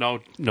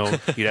 No, you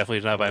definitely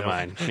did not buy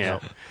mine. Yeah.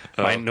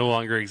 Mine no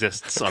longer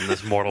exists on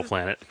this mortal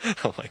planet.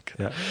 Oh, my God.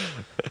 Yeah.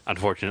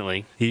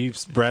 Unfortunately.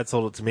 Brad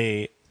sold it to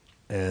me,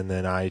 and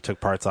then I took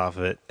parts off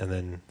of it, and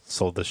then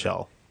sold the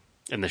shell.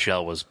 And the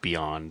shell was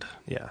beyond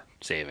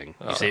saving.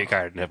 You say your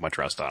car didn't have much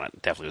rust on it.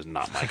 It definitely was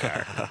not my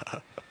car.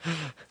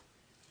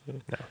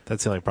 No,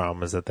 that's the only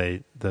problem is that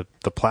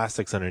the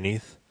plastics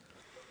underneath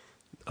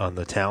on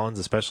the Talons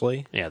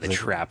especially. Yeah, they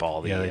trap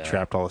all the... Yeah, they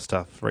trapped all the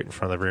stuff right in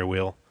front of the rear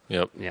wheel.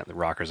 Yep. Yeah, the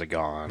rockers are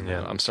gone.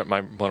 Yeah,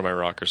 one of my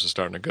rockers is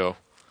starting to go,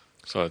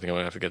 so I think I'm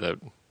gonna have to get that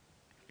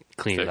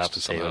cleaned it up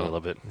and save it a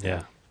little bit.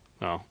 Yeah.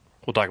 Oh,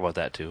 we'll talk about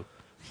that too.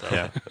 So.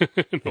 Yeah.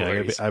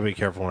 I be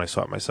careful when I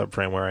swap my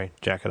subframe where I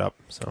jack it up.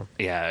 So.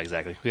 Yeah,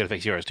 exactly. We got to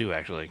fix yours too,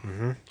 actually.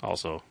 Mm-hmm.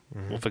 Also,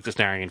 we'll fix the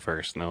steering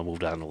first, and then we'll move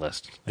down the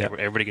list. Yep.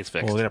 Everybody gets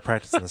fixed. Well, we got to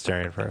practice on the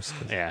steering first.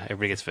 Yeah,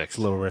 everybody gets fixed. It's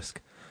a little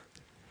risk.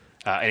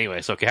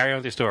 Anyway, so carry on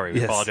with your story.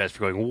 We apologize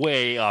for going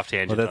way off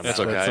tangent. Well, that's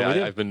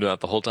okay. I've been doing that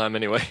the whole time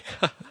anyway.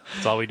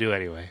 That's all we do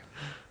anyway.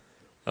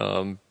 I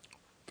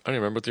don't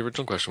even remember what the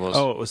original question was.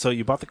 Oh, so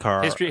you bought the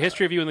car.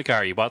 History of you in the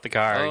car. You bought the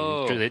car.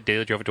 You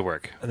daily drove it to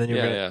work. And then you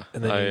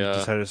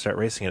decided to start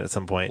racing it at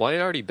some point. Well, I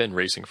had already been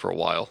racing for a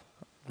while.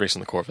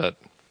 Racing the Corvette.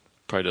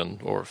 Probably done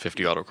over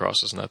 50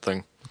 autocrosses in that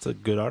thing. It's a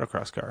good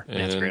autocross car. Yeah,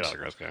 it's a great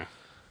autocross car.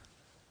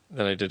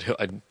 Then I did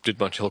a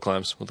bunch of hill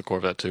climbs with the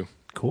Corvette too.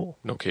 Cool.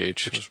 No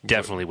cage. Which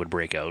definitely would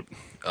break out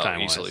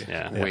time-wise. Easily.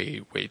 Yeah.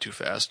 Way too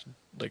fast.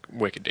 Like,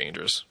 wicked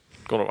dangerous.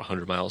 Going over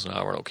 100 miles an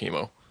hour, no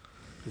chemo.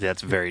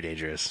 That's very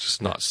dangerous.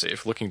 Just not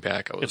safe. Looking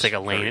back, it's like a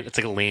lane. It's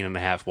like a lane and a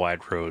half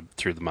wide road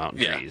through the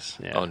mountain trees.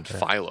 Yeah. On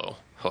Philo,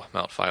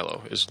 Mount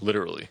Philo is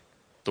literally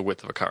the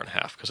width of a car and a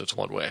half because it's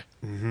one way.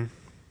 Mm-hmm.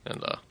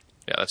 And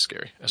that's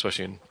scary,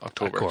 especially in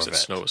October because it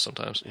snows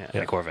sometimes. Yeah,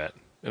 in a Corvette.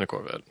 In a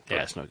Corvette.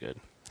 Yeah, it's no good.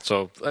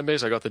 So I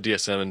got the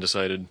DSM and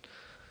decided,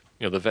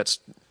 the Vette's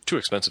too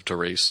expensive to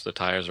race. The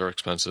tires are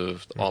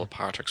expensive. All the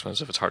parts are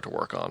expensive. It's hard to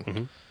work on.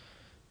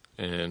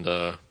 Mm-hmm. And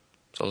so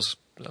I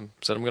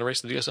said I'm going to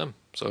race the DSM.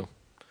 So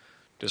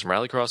did some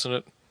rallycross in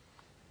it.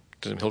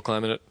 Did some hill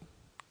climbing in it.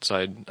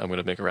 Decided I'm going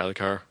to make a rally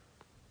car.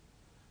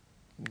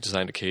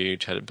 Designed a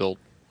cage. Had it built.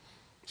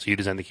 So you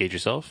designed the cage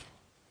yourself?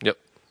 Yep.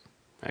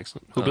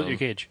 Excellent. Who built your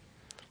cage?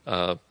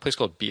 A place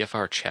called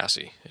BFR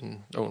Chassis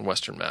in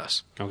Western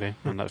Mass. Okay.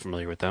 I'm not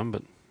familiar with them,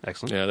 but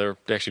excellent. Yeah,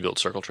 they actually build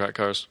circle track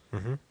cars.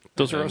 Mm-hmm.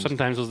 Those are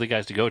sometimes the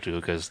guys to go to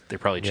because they're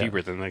probably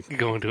cheaper than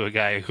going to a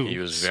guy who he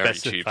was very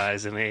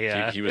specifies cheap. In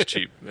a. He was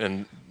cheap,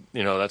 and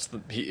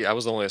I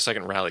was only the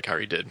second rally car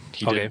he did.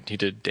 He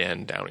did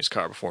Dan Downey's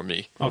car before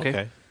me.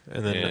 Okay.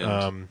 And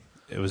then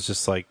it was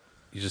just like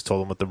you just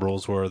told him what the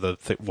rules were, the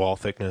wall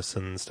thickness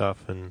and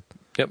stuff, and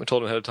yep. I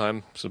told him ahead of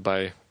time. So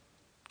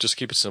just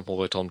keep it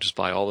simple. I told him just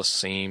buy all the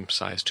same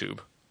size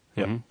tube.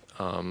 Yep.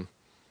 Mm-hmm.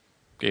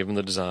 Gave him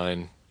the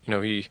design.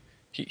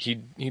 He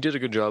did a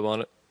good job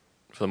on it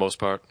for the most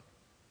part.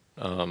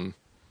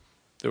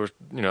 There were,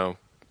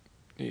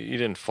 he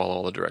didn't follow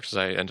all the directions.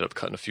 I ended up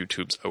cutting a few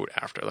tubes out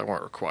after that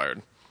weren't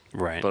required.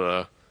 Right.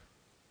 But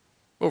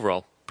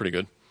overall, pretty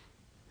good.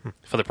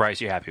 For the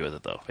price, you're happy with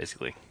it, though,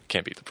 basically.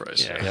 Can't beat the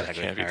price. Yeah,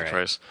 exactly. Can't beat the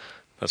price.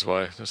 That's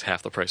why it's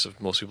half the price of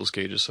most people's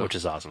cages. So. Which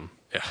is awesome.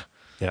 Yeah.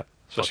 Yeah.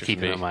 So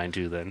keep it in mind,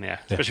 too, then. Yeah.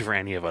 Especially for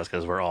any of us,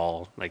 because we're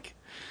all,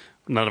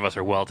 none of us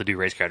are well-to-do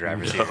race car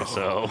drivers here,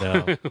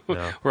 so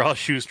No. we're all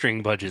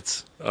shoestring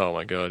budgets. Oh,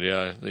 my God,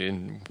 yeah.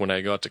 And when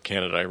I got to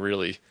Canada, it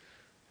really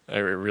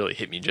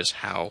hit me just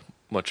how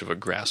much of a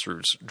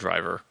grassroots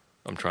driver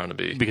I'm trying to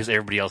be. Because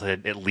everybody else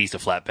had at least a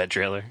flatbed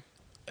trailer?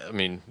 I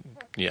mean,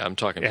 yeah, I'm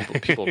talking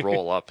people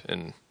roll up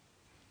in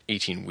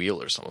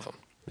 18-wheelers, some of them.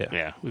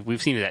 Yeah.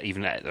 We've seen that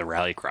even at the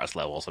rallycross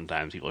level.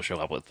 Sometimes people show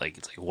up with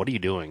what are you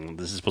doing?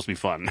 This is supposed to be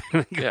fun.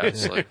 Yeah,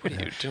 it's like, what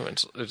are you doing?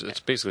 It's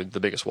basically the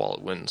biggest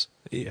wallet wins.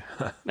 Yeah,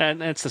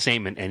 and it's the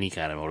same in any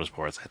kind of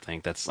motorsports. I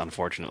think that's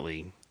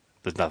unfortunately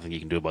there's nothing you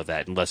can do about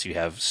that unless you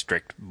have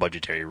strict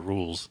budgetary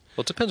rules.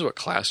 Well, it depends what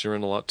class you're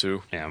in a lot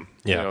too. Yeah.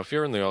 If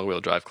you're in the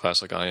all-wheel drive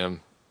class like I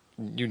am,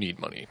 you need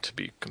money to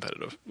be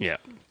competitive. Yeah.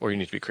 Or you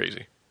need to be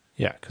crazy.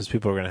 Yeah, because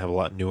people are going to have a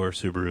lot newer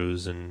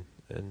Subarus and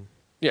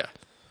Yeah.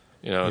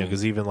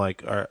 because even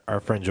like our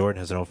friend Jordan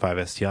has an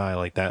 05 STI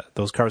like that.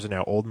 Those cars are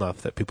now old enough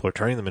that people are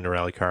turning them into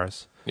rally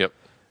cars. Yep.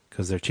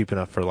 Because they're cheap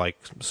enough for like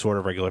sort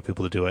of regular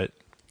people to do it.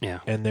 Yeah.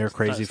 And they're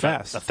crazy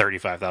fast. A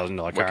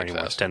 $35,000 car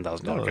anymore. It's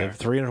 $10,000 No, car. they have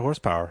 300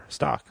 horsepower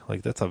stock.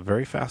 Like that's a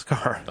very fast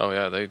car. Oh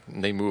yeah,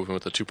 they move, and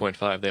with the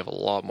 2.5, they have a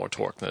lot more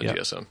torque than a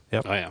GSM.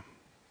 Yep. Oh yeah,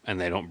 and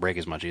they don't break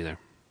as much either.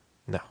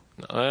 No.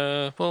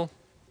 Well,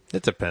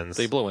 it depends.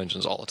 They blow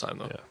engines all the time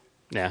though.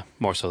 Yeah,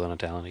 more so than a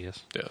Talon, I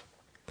guess. Yeah.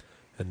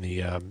 And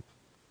the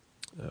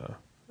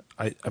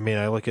I mean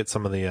I look at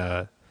some of the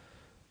I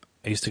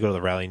used to go to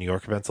the Rally New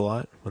York events a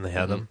lot when they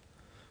had them,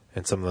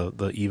 and some of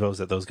the Evos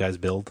that those guys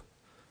build.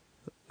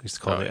 We used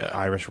to call it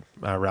Irish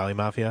Rally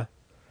Mafia,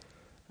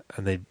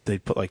 and they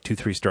put like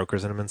 2-3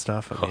 strokers in them and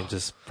stuff. I mean,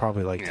 just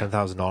probably like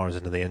 $10,000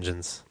 into the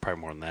engines, probably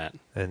more than that,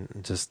 and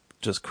just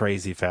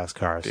crazy fast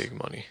cars, big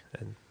money.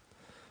 And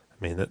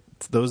I mean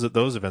those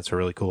events are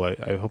really cool.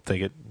 I hope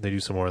they do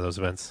some more of those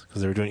events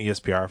because they were doing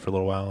ESPR for a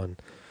little while, and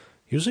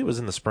usually it was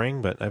in the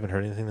spring, but I haven't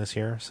heard anything this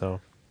year.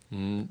 So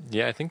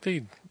yeah, I think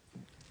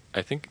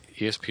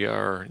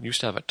ESPR used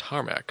to have a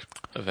tarmac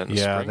event in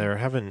the spring. Yeah, they're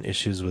having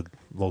issues with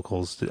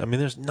locals. I mean,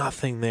 there's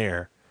nothing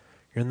there.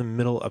 You're in the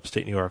middle of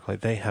upstate New York.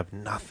 Like, they have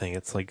nothing.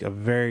 It's like a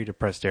very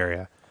depressed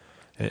area.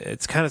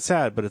 It's kind of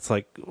sad, but it's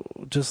like,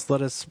 just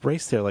let us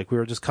race there. Like, we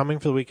were just coming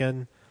for the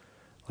weekend.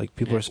 Like,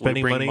 people are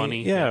spending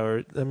money. Yeah,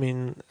 or, I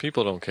mean...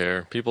 People don't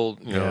care. People,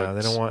 they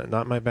don't want...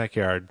 Not my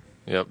backyard.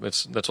 Yep,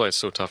 that's why it's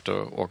so tough to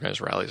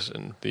organize rallies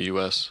in the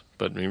U.S.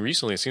 But, I mean,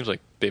 recently it seems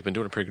like they've been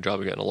doing a pretty good job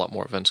of getting a lot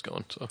more events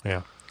going. So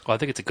yeah. Well, I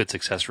think it's a good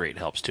success rate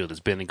helps, too. There's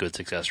been a good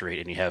success rate,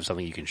 and you have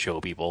something you can show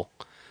people.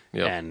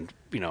 Yep. And,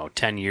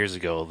 10 years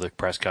ago, the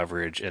press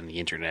coverage and the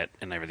internet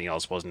and everything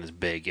else wasn't as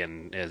big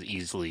and as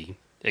easily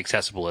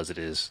accessible as it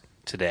is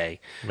today.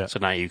 Yep. So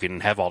now you can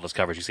have all this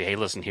coverage. You say, hey,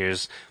 listen,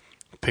 here's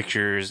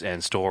pictures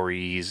and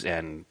stories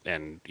and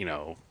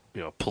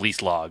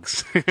police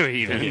logs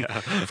even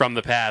from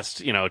the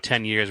past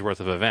 10 years worth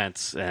of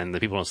events, and the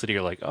people in the city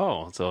are like,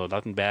 oh, so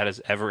nothing bad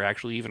has ever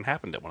actually even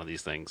happened at one of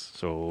these things,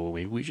 so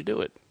maybe we should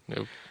do it.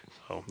 Nope.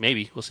 So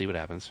maybe we'll see what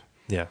happens.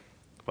 Yeah.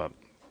 But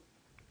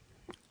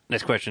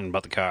next question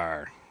about the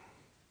car.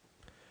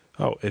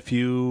 So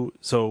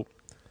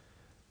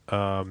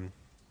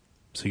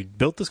you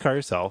built this car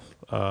yourself.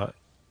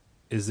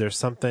 Is there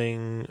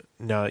something,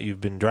 now that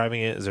you've been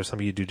driving it, is there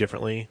something you do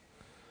differently?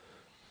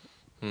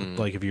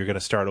 Like if you're going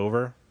to start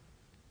over?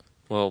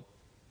 Well,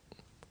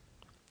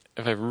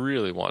 if I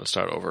really want to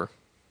start over,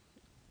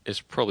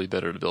 it's probably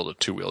better to build a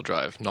two-wheel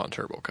drive,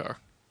 non-turbo car.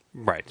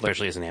 Right,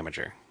 especially as an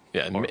amateur.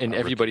 Yeah, and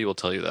everybody will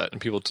tell you that,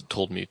 and people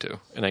told me to.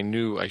 And I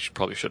knew I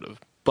probably should have,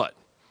 but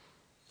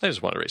I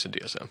just want to race a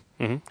DSM.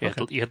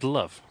 Mm-hmm. You had the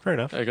love. Fair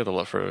enough. I got the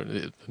love for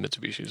the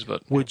Mitsubishis,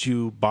 but... Would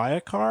you buy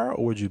a car,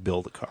 or would you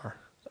build a car?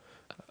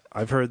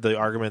 I've heard the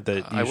argument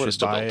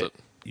that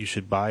you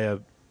should buy a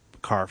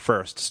car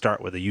first, start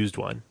with a used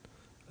one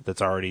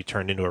that's already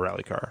turned into a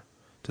rally car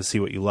to see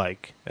what you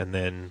like, and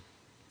then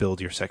build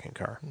your second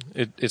car.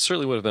 It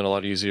certainly would have been a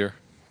lot easier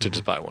to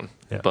just buy one,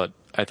 but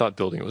I thought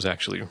building it was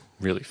actually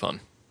really fun.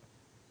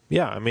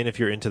 Yeah, I mean, if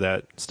you're into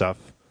that stuff,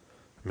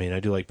 I mean, I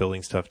do like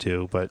building stuff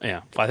too, but...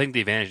 Yeah, I think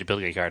the advantage of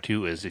building a car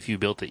too is if you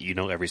built it, you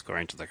know every square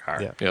inch of the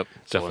car. Yeah. Yep,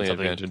 so definitely an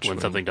advantage. When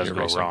something doesn't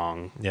go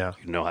wrong, you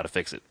know how to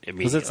fix it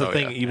immediately. Because that's the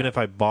thing, even if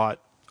I bought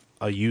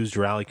a used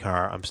rally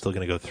car, I'm still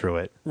going to go through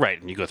it. Right,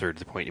 and you go through it to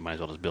the point you might as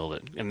well just build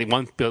it. And the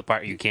one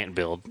part you can't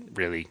build,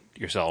 really,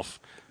 yourself,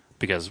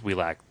 because we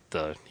lack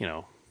the,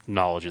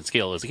 knowledge and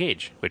skill is the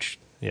gauge, which,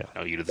 you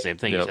do the same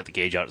thing. You just have to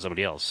gauge out to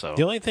somebody else. So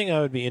the only thing I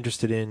would be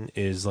interested in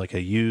is like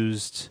a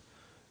used...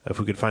 If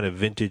we could find a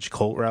vintage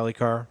Colt rally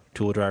car,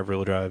 two-wheel drive,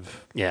 rear-wheel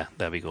drive. Yeah,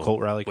 that'd be cool. Colt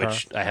rally car.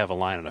 Which I have a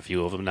line on a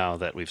few of them now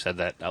that we've said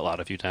that out loud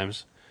a few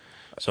times.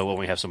 So when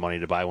we have some money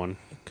to buy one.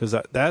 Because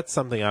that's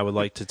something I would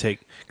like to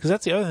take. Because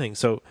that's the other thing.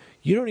 So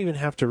you don't even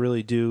have to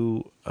really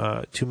do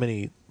too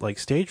many like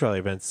stage rally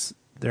events.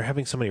 They're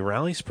having so many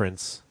rally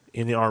sprints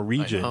in our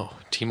region. Oh,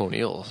 Team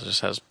O'Neill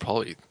just has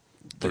probably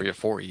 3 or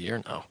 4 a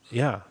year now.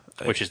 Yeah.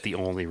 Which is the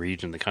only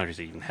region in the country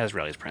that even has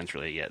rally sprints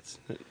really yet.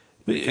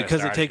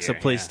 Because it takes a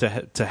place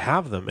to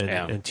have them,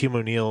 and Team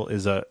O'Neill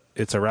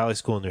it's a rally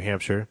school in New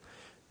Hampshire.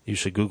 You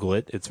should Google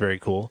it; it's very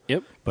cool.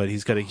 Yep. But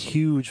he's got a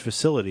huge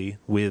facility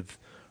with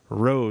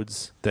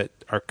roads that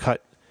are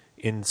cut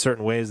in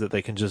certain ways that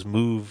they can just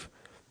move.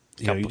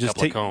 You just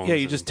take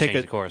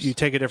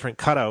a different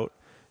cutout,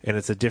 and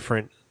it's a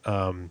different,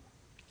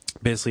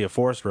 basically a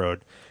forest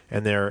road.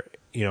 And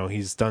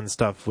he's done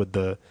stuff with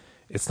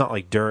it's not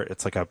like dirt;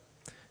 it's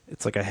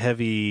like a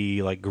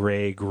heavy like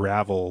gray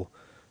gravel.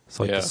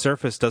 So the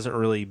surface doesn't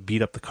really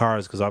beat up the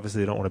cars because obviously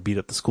they don't want to beat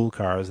up the school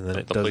cars, and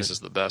then the place is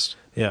the best.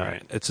 Yeah,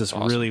 right. It's just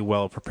really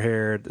well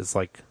prepared. It's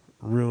like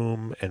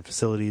room and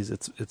facilities.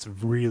 It's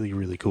really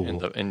really cool.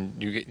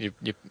 And you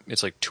get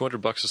it's like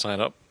 $200 to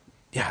sign up.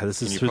 Yeah,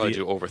 this is and you probably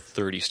do over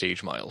 30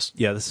 stage miles.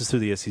 Yeah, this is through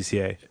the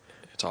SCCA.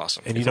 It's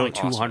awesome. And It's you only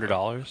don't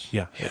 $200.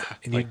 Yeah. Yeah.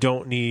 And you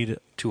don't need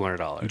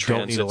 $200. You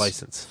don't need a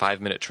license.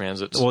 5-minute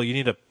transits. Well, you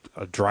need a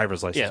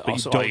driver's license, Yeah. but you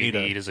Also, don't all you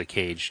need need is a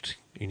caged.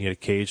 you need a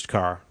caged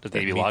car. Does it that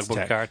need to be meets logbook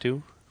tech. car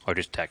too, or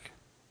just tech?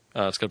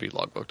 It's going to be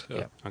logbooked.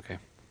 Yeah. Okay.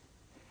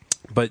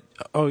 But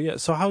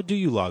so how do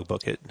you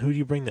logbook it? Who do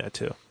you bring that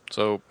to?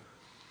 So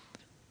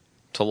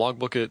to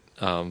logbook it,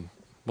 one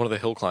of the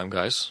hill climb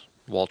guys,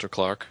 Walter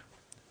Clark,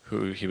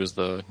 he was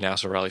the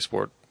NASA Rally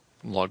Sport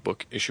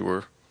logbook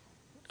issuer.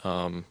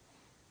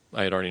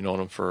 I had already known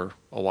him for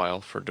a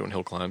while for doing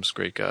hill climbs.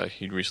 Great guy.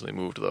 He'd recently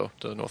moved though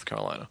to North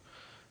Carolina.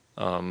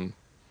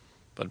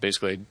 But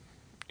basically,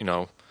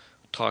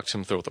 talked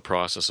him through the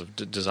process of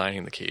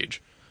designing the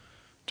cage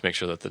to make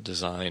sure that the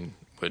design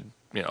would,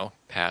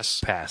 pass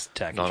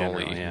tech. not in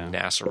general, only yeah.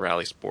 NASA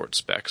Rally Sport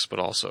specs, but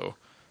also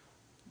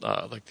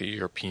like the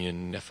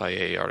European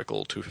FIA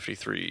Article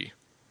 253,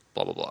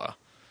 blah, blah, blah.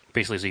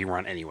 Basically, so you can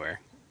run anywhere.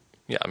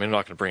 Yeah, I mean, I'm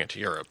not going to bring it to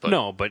Europe. But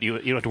No, but you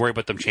don't have to worry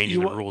about them changing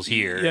the rules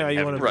here. Yeah, and you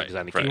having want to to redesign the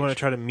right. you cage. want to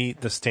try to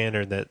meet the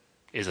standard that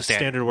Is a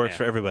standard works yeah.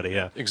 for everybody.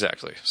 Yeah.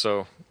 Exactly.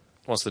 So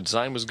once the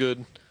design was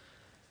good,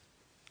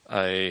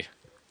 I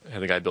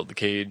had the guy build the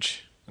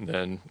cage, and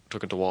then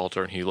took it to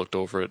Walter, and he looked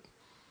over it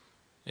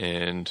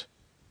and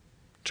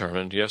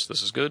determined, yes,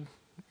 this is good,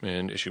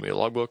 and issued me a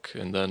logbook.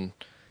 And then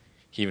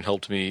he even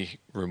helped me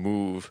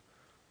remove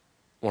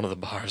one of the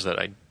bars that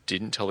I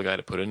didn't tell the guy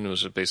to put in. It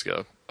was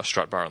basically a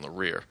strut bar on the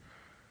rear.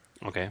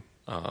 Okay.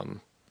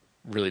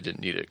 Really didn't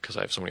need it because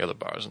I have so many other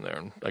bars in there,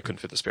 and I couldn't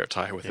fit the spare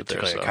tire with it Took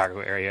there. like So a cargo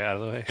area out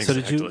of the way. So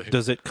Exactly.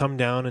 does it come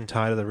down and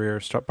tie to the rear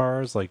strut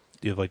bars? Like,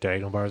 do you have like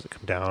diagonal bars that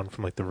come down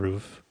from like the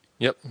roof?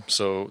 Yep.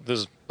 So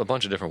there's a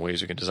bunch of different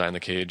ways you can design the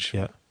cage.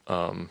 Yeah.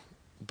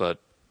 But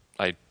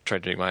I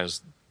tried to make mine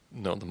as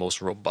the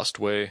most robust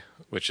way,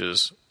 which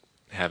is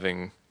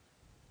having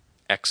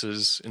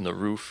X's in the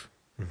roof,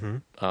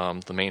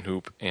 the main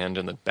hoop, and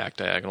in the back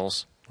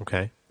diagonals,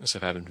 Okay.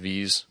 instead of having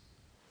V's.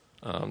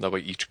 That way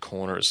each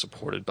corner is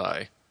supported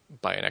by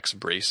an X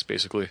brace,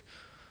 basically.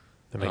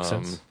 That makes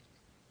sense.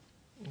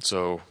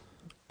 So,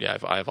 yeah,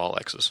 I have all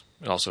X's.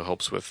 It also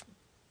helps with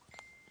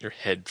your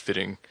head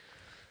fitting,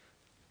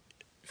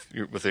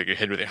 with your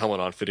head with your helmet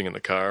on fitting in the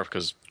car,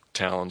 because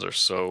Talons are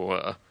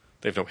so,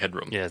 they have no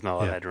headroom. Yeah, there's not a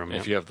lot of Yeah. headroom. And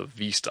Yeah. if you have the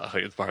V stuff,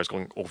 like the bar is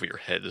going over your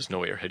head, there's no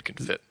way your head can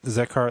fit. Is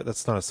that car?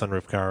 That's not a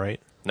sunroof car,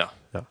 right? No.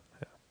 No.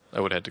 I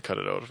would have had to cut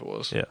it out if it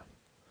was. Yeah.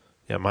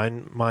 Yeah.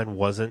 Mine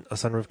wasn't a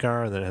sunroof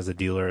car, and then it has a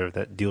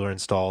dealer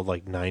installed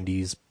like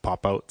 '90s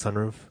pop out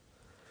sunroof.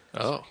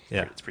 Oh.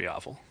 Yeah. It's pretty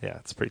awful. Yeah.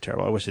 It's pretty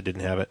terrible. I wish it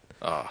didn't have it.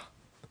 I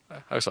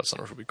always thought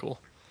sunroof would be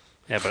cool.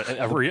 Yeah, but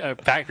a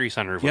factory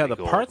sunroof. Yeah, would the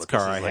be cool, parts but this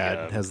car I is like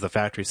had has the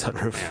factory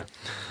sunroof. Yeah.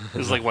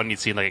 This is like one you'd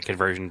see in like a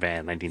conversion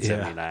van,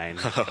 1979.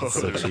 It's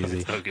so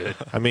cheesy. So good.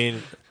 I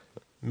mean,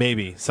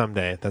 maybe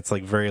someday. That's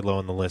like very low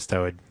on the list.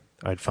 I'd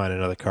find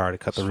another car to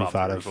cut the Swap roof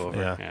out the of, roof over,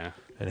 yeah.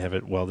 and have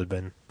it welded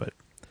in. But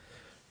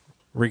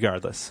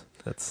regardless,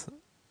 that's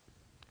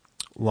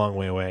a long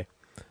way away.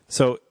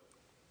 So,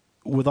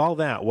 with all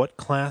that, what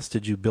class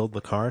did you build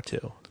the car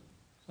to?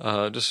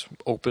 Just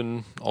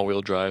open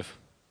all-wheel drive.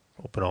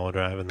 Open all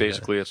drive, and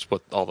Basically, it's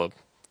what all the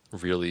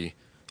really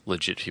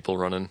legit people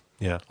run in.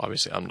 yeah,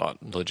 Obviously, I'm not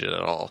legit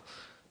at all.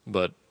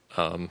 But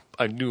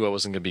I knew I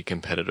wasn't going to be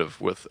competitive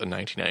with a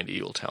 1990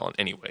 Eagle Talon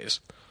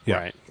anyways. yeah.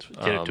 Right.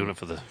 Doing it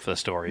for the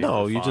story.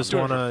 No, for you fun. just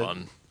Doing it wanna- for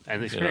fun.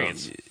 and the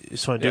experience. You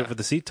just want to do Yeah. it for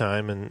the seat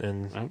time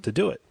and to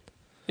do it.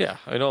 Yeah,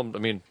 I know. I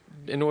mean,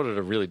 in order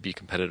to really be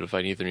competitive,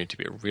 I either need to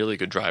be a really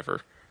good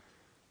driver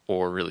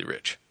or really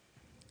rich.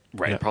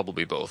 Right. Yeah.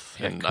 Probably both.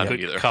 And I'm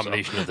Good either.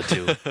 combination of the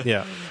two.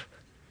 Yeah,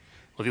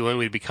 Well, the only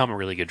way to become a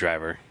really good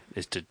driver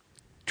is to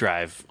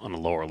drive on a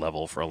lower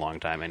level for a long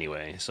time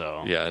anyway.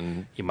 So Yeah,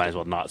 and you might as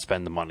well not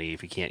spend the money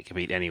if you can't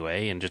compete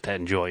anyway, and just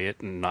enjoy it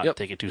and not Yep,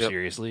 take it too yep.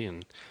 seriously,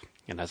 and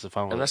have some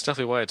fun with that's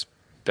definitely why it's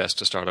best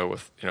to start out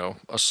with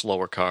a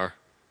slower car,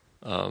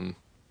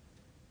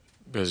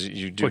 because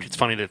you do. Which it's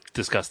funny to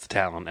discuss the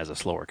Talon as a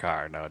slower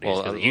car nowadays.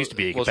 'Cause it used to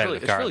be a well,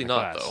 competitive car. It's really in the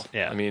not class. though.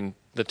 Yeah. I mean,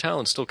 the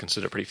Talon's still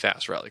considered a pretty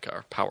fast rally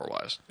car, power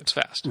wise. It's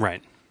fast.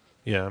 right.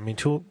 yeah. I mean,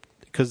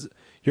 because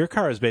your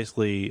car is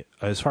basically,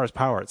 as far as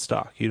power, it's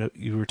stock. You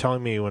were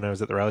telling me when I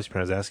was at the rally sprint,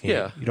 I was asking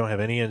Yeah. you don't have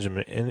any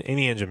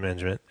engine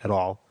management at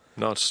all.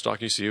 No, it's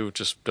stock ECU. It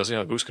just doesn't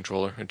have a boost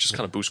controller. It just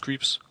kind of boost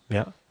creeps,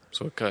 Yeah,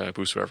 so it kind of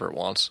boosts wherever it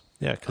wants.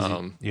 yeah.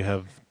 Because you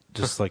have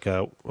just like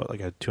a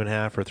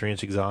 2.5 or 3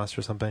 inch exhaust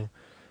or something.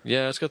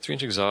 Yeah, it's got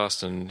 3-inch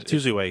exhaust, and It's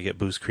usually why you get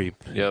boost creep.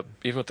 yep.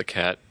 Even with the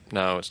Cat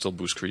now, it still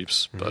boost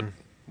creeps, but Mm-hmm.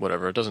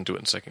 whatever. It doesn't do it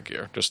in second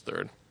gear, just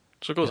third.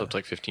 So it goes up to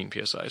like 15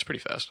 psi. It's pretty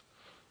fast.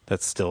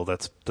 That's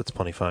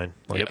plenty fine.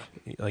 Like,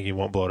 like you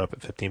won't blow it up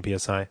at 15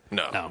 psi.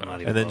 No, not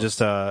even And then close.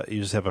 you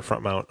just have a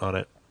front mount on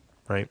it,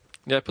 right?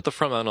 Yeah, I put the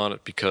front mount on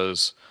it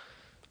because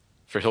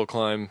for hill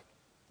climb,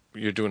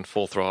 you're doing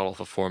full throttle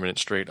for 4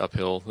 minutes straight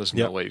uphill. There's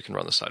no Yep. way you can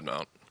run the side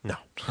mount. No.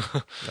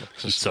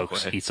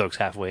 Heat soaks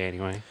halfway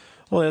anyway.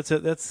 Well, that's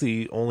it. That's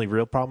the only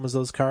real problem with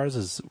those cars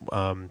is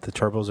the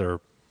turbos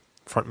are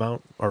front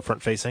mount or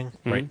front facing,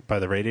 right by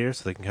the radiator,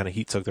 so they can kind of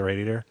heat soak the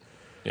radiator.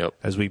 Yep.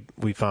 As we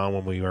found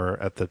when we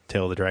were at the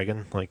Tail of the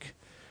Dragon, like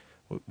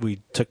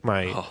we took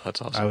my. Oh,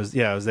 that's awesome. I was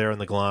there in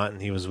the Gallant,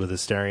 and he was with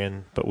his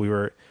Starion, but we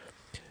were.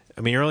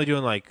 I mean, you're only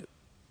doing like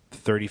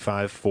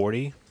 35,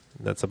 40.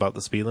 That's about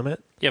the speed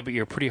limit. Yeah, but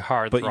you're pretty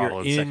hard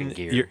throttle in second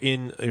gear.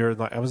 You're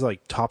like, I was like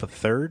top of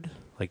third,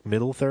 like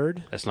middle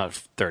third. That's not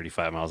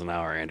 35 miles an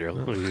hour, Andrew.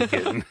 What are you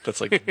getting?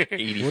 That's like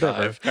 85.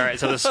 Whatever. All right,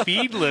 so the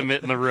speed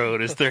limit in the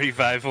road is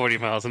 35, 40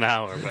 miles an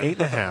hour. But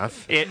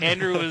 8.5.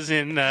 Andrew was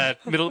in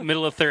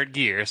middle of third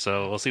gear,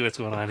 so we'll see what's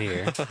going on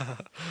here.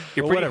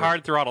 You're pretty whatever.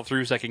 hard throttle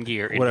through second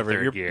gear into Whatever.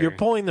 third gear. You're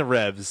pulling the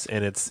revs,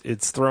 and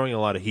it's throwing a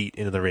lot of heat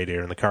into the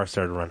radiator, and the car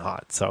started to run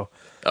hot. So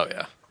Oh,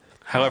 yeah.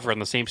 However, on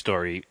the same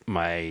story,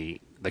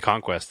 the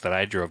Conquest that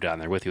I drove down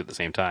there with you at the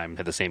same time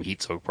had the same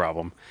heat soak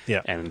problem.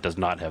 Yeah. And does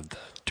not have the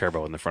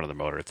turbo in the front of the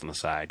motor. It's on the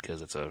side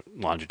because it's a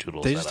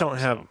longitudinal they just setup, don't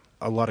have so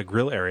a lot of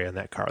grill area in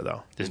that car,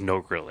 though. there's no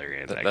grill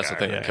area in that That's car. the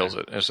thing Yeah. that kills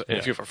it.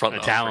 If you have a front The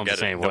mount, Talon's the forget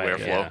same it. No way.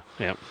 airflow.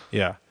 Yeah.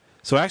 Yeah.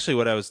 So actually,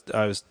 what I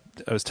was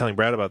telling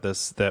Brad about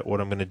this, that what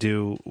I'm going to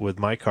do with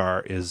my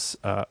car is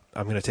I'm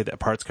going to take that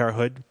parts car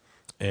hood,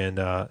 and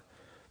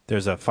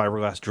there's a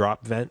fiberglass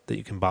drop vent that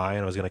you can buy,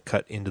 and I was going to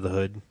cut into the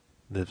hood,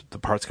 the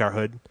parts car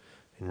hood,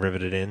 and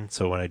rivet it in.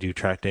 So when I do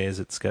track days,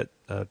 it's got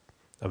a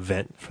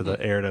vent for the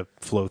air to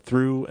flow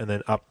through and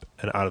then up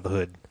and out of the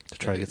hood to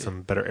try to get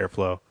some better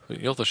airflow.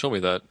 You'll have to show me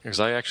that, because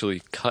I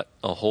actually cut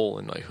a hole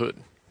in my hood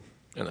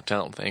in the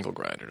Talon with the angle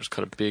grinder. Just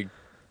cut a big,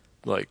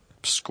 like,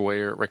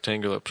 square,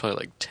 rectangular, probably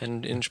like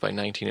 10-inch by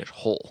 19-inch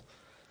hole.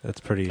 That's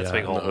pretty. That's a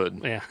big in the hole.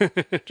 hood.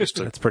 Yeah. Just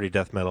to, That's pretty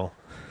death metal.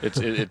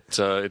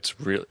 it's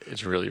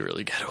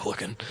really ghetto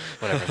looking.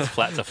 Whatever.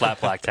 It's a flat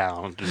black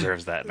Talon. It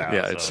deserves that now.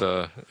 Yeah,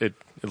 so. it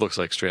looks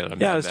like straight out of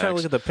Yeah, Mad I was trying to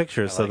Max. look at the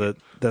pictures, so like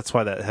that's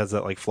why that has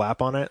that like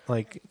flap on it.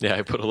 Like, Yeah,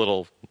 I put a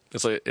little.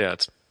 It's like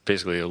it's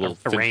basically a little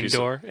A thin rain piece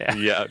door? Of,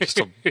 yeah, just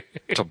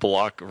to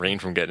block rain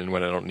from getting in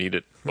when I don't need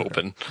it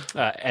open.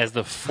 As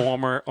the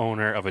former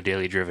owner of a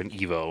daily driven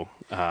Evo,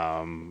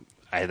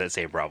 I had that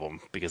same problem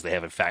because they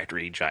have a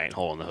factory giant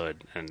hole in the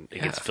hood and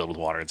it gets filled with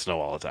water and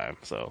snow all the time.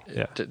 So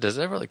yeah, Does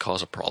that really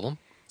cause a problem?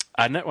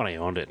 not when I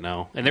owned it,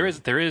 no. And there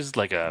is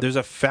like there's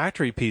a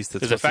factory piece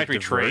that's there's a supposed to factory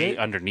divert tray it,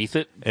 underneath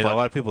it. and but a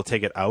lot of people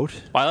take it out.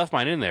 I left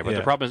mine in there, but the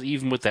Yeah. problem is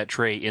even with that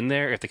tray in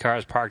there, if the car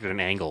is parked at an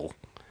angle,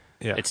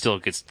 Yeah, it still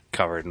gets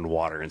covered in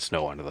water and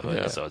snow under the hood.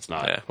 Yeah. So it's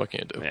not. Yeah, what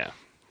can you do? Yeah.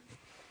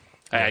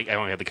 I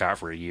only had the car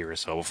for a year or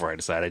so before I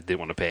decided I didn't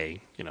want to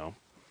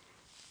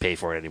pay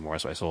for it anymore,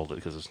 so I sold it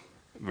because it's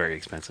very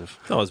expensive.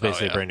 no, it was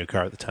basically yeah. a brand new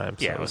car at the time.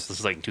 So Yeah, this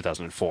is like in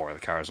 2004. The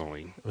car was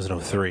only... it was an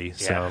 03,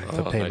 so Yeah.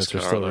 the Oh, payments nice were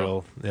car, still though.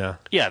 real. Yeah,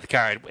 Yeah, the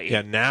car had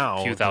yeah. Now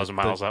a few thousand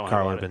miles the out when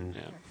car I would bought have it.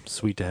 been Yeah.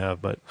 sweet to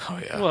have, but Oh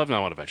yeah, We'll have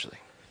another one eventually.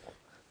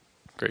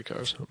 great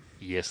cars.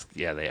 Yes,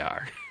 yeah, they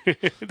are. They're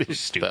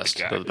stupid Best,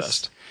 cars. they're the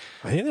best.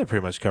 I think that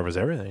pretty much covers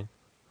everything.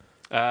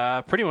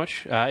 Pretty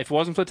much. If it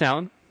wasn't for the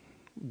Talon,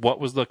 what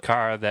was the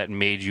car that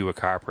made you a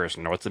car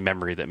person? Or what's the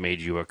memory that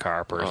made you a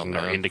car person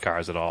or man. into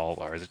cars at all?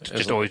 Or is it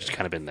just long- always just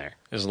kind of been there?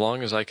 As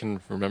long as I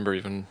can remember,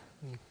 even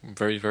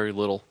very very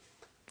little,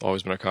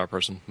 always been a car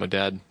person. My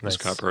dad was a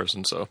Nice. car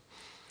person, so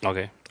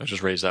Okay. I was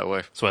just raised that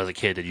way. So as a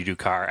kid, did you do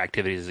car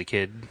activities as a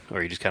kid?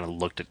 Or you just kind of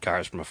looked at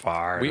cars from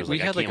afar? and We was we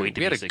I had can't like wait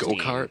to we had be a 16?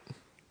 go kart,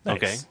 Nice.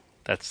 Okay.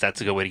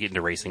 That's a good way to get into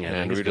racing. I and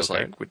think, we is would just go-kart.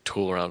 like would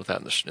tool around with that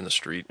in the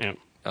street. Yeah.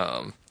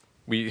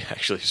 We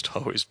actually used to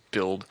always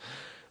build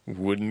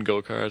wooden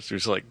go karts. We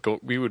just like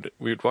we would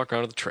walk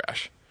around to the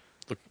trash,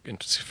 look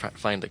and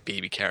find like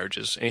baby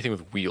carriages, anything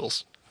with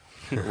wheels.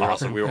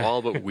 Awesome. We were all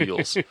about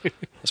wheels,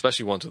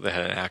 especially ones that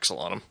had an axle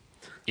on them.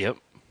 Yep.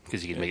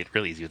 Because you can make it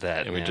really easy with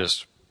that. And yeah.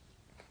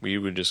 we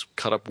would just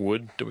cut up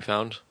wood that we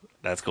found,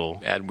 That's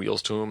cool. add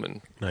wheels to them,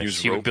 and Nice. use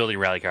So you were rope. building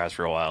rally cars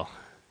for a while.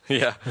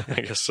 Yeah,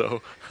 I guess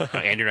so.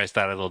 Andrew and I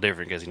started a little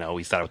different because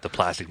we started with the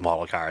plastic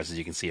model cars, as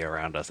you can see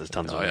around us. There's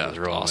tons of Oh, them yeah. in this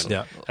room. Awesome.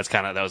 And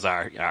Yeah. that was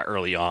our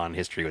early on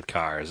history with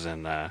cars,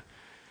 and so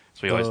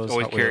we Those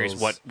always Hot curious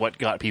Wheels. what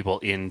got people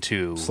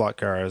into Slot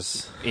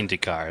cars.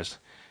 cars.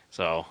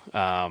 So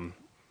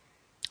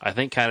I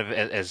think kind of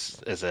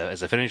as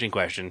a finishing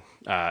question,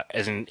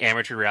 as an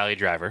amateur rally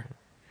driver,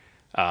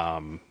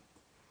 are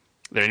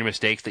there any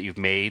mistakes that you've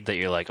made that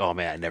you're like, oh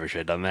man, I never should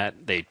have done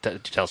that? They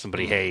tell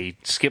somebody, hey,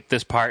 skip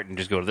this part and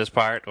just go to this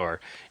part, or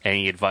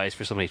any advice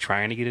for somebody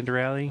trying to get into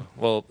rally?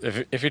 Well,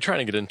 if you're trying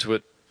to get into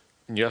it,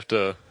 you have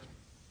to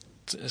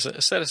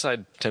set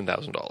aside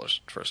 $10,000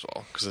 first of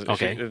all, because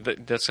Okay.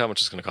 that's how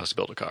much it's going to cost to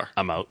build a car.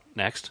 I'm out.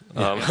 Next.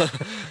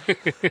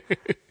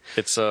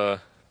 It's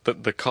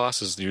the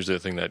cost is usually the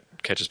thing that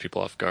catches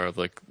people off guard.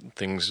 Like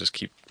things just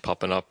keep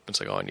popping up. It's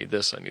like, oh, I need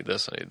this, I need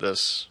this, I need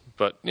this.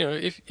 But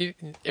if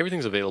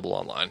everything's available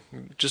online,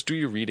 just do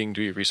your reading,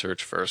 do your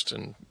research first,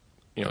 and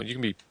you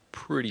can be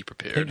pretty I think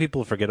prepared.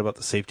 people forget about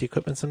the safety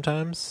equipment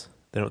sometimes.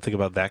 They don't think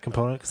about that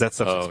component because that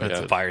stuff's Oh, yeah.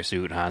 expensive. Fire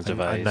suit, Hans A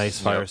device. nice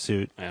fire Yep.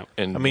 suit, Yeah.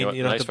 And I mean, a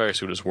you don't nice have to- fire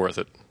suit is worth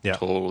it. Yeah.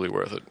 Totally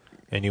worth it.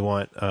 and you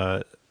want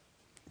what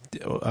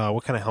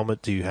kind of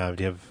helmet do you have?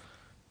 Do you have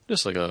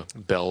Just like a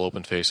Bell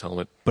open face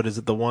helmet. But is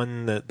it the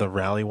one that the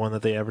Rally one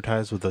that they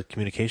advertised with the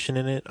communication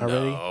in it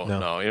already?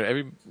 No.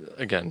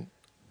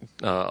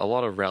 A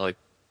lot of Rally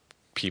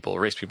people,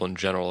 race people in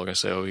general, are going to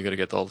say, "Oh, you got to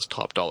get all this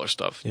top dollar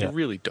stuff." Yeah. You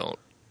really don't.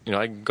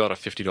 I got a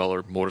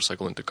 $50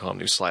 motorcycle intercom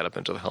to slide up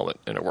into the helmet,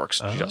 and it works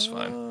just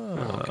fine.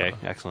 Okay,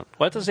 excellent.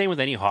 Well, it's the same with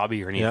any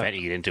hobby or any event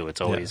you get into. It's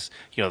always,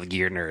 the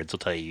gear nerds will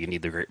tell you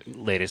need the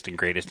latest and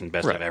greatest and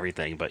best of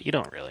everything, but you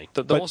don't really.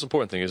 The most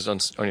important thing is on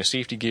your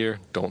safety gear,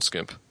 don't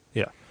skimp.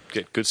 Yeah.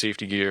 Get good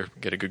safety gear,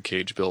 get a good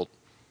cage built,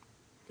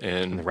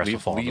 and the rest will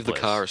fall into leave the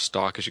place. car as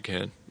stock as you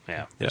can.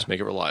 Yeah. Just make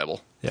it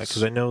reliable. Yeah,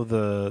 because I know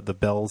the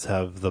Bells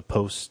have the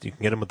post. You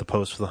can get them with the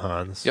post for the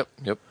Hans.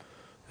 Yep.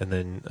 And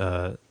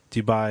then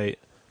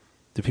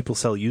do people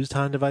sell used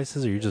Han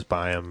devices, or you just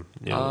buy them?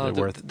 They're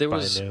worth there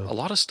buying was new? a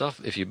lot of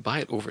stuff. If you buy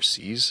it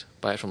overseas,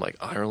 buy it from like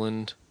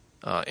Ireland,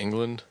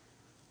 England,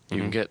 you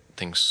can get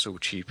things so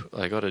cheap.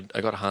 I got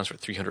a Hans for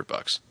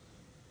 $300.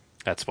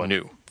 That's what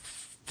new.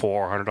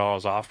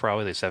 $400 off,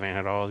 probably. They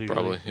 $700 usually.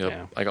 Probably. Yep.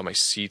 Yeah. I got my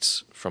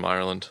seats from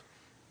Ireland,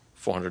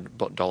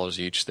 $400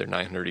 each. They're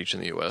 $900 each in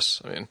the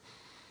U.S. I mean,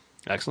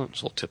 Excellent.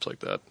 just little tips like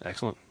that.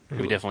 Excellent.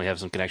 We definitely have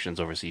some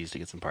connections overseas to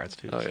get some parts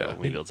too. Oh, so yeah.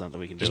 maybe it's something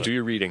we can do. Just do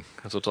your reading.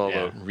 That's what it's all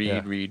Yeah. about.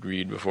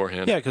 Read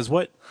beforehand. Yeah, because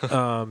what We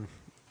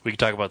can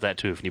talk about that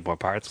too if you need more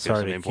parts. We have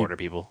Sorry some to importer keep-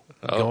 people.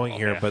 going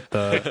here, yeah. but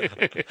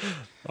the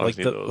Always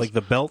need those.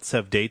 the belts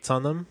have dates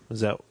on them.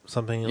 Is that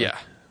something? Yeah.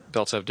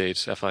 Belts have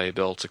dates. FIA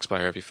belts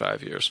expire every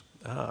 5 years.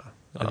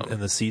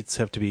 And the seats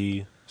have to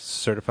be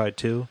certified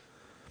too.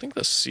 I think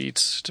the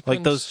seats depends.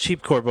 Like those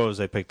cheap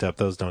Corbos I picked up,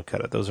 those don't cut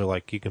it. Those are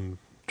like you can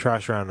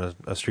trash around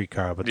a street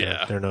car, but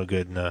they're no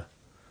good.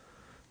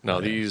 No,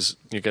 these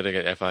you got to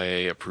get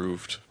FIA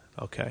approved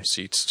Okay,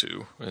 seats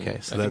too. And Okay,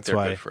 so I think that's they're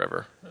why- good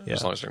forever, Yeah.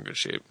 as long as they're in good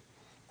shape.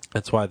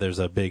 that's why there's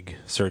a big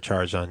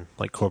surcharge on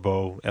like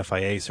Corbeau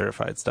FIA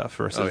certified stuff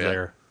versus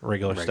their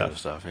regular Regular stuff.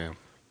 stuff, yeah.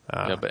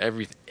 Yeah, but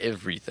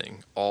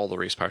everything, all the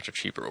race parts are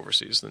cheaper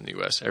overseas than the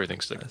U.S.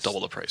 Everything's like double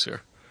the price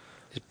here.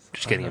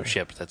 Just getting them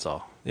shipped, that's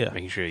all. Yeah.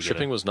 Making sure you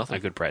Shipping get was nothing. a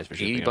good price for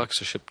shipping. $80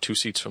 to ship 2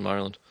 seats from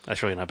Ireland.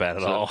 That's really not bad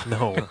at all.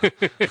 No,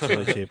 it's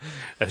really cheap.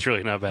 That's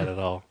really not bad at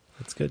all.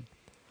 That's good.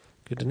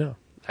 Good to know.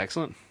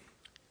 Excellent.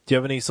 Do you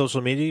have any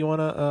social media you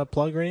want to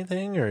plug or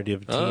anything, or do you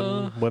have a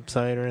team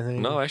website or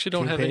anything? No, I actually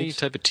don't Team have any page?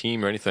 type of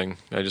team or anything.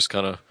 I just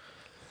kind of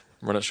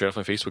run it straight off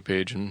my Facebook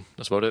page, and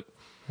that's about it.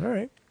 All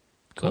right,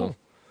 cool.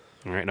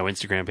 All right, no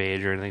Instagram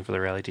page or anything for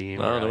the rally team?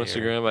 No, or no rally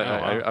Instagram. or-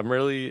 wow. I'm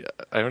really.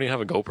 I don't even have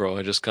a GoPro.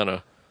 I just kind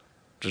of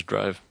just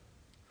drive.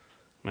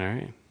 All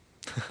right.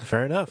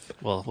 Fair enough.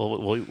 Well,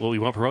 we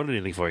won't promote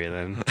anything for you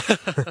then.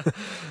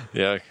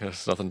 Yeah,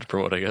 there's nothing to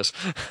promote, I guess.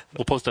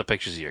 We'll post up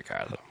pictures of your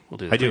car, though. We'll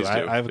do that. I do. Please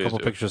do. I have a Please couple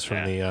do. pictures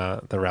from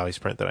the rally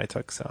sprint that I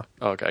took. So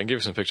Okay, I can give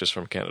you some pictures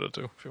from Canada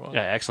too, if you want.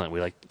 Yeah, excellent. We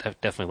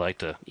definitely like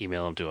to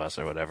email them to us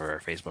or whatever, or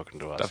Facebook them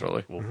to us.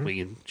 Definitely. We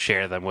can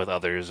share them with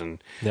others,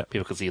 and Yep.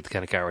 people can see the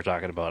kind of car we're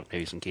talking about.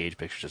 Maybe some cage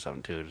pictures or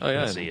something too. Oh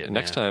yeah. to see it.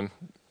 Next time,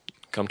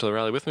 come to the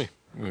rally with me.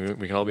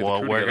 We can all be. Well, the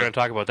crew we're together. going to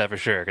talk about that for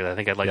sure because I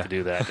think I'd like Yeah. to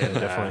do that. And,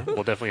 Definitely.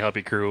 we'll definitely help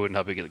you crew and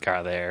help you get the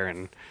car there.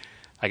 And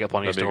I got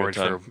plenty of That'd be a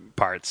storage good for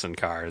parts and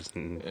cars.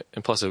 And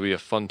And plus, it'll be a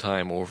fun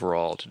time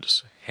overall to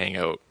just hang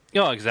out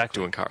exactly.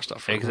 doing car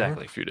stuff for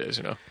Exactly. a few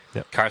days.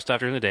 Car stuff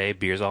during the day,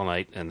 beers all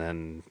night, and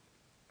then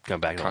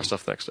come back Car home.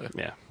 stuff next day.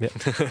 Yeah, Yep.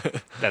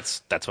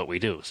 that's what we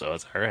do. So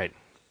it's all right.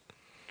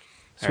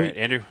 All Sweet. right,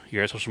 Andrew,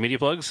 your social media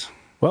plugs.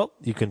 Well,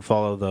 you can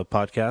follow the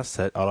podcast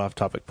at Auto Off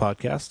Topic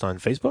Podcast on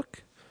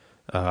Facebook.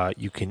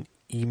 You can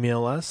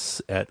email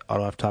us at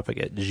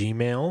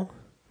autoofftopic@gmail.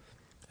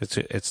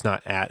 It's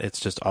not at, it's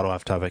just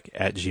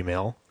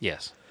autoofftopic@gmail.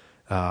 Yes.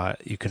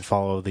 You can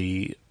follow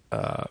the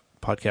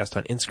podcast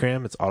on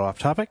Instagram. It's Auto Off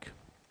Topic.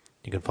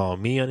 You can follow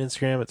me on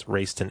Instagram. It's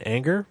Raced in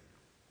Anger.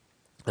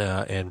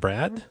 And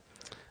Brad,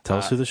 tell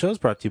us who the show's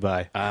brought to you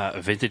by.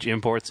 Vintage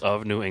Imports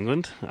of New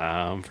England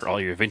for all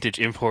your vintage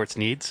imports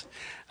needs.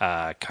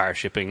 Car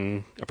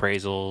shipping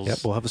appraisals. Yep,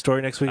 we'll have a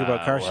story next week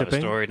about car we'll have a shipping.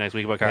 story next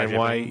week about car And shipping.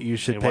 why you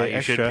should and pay why you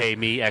extra. should pay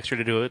me extra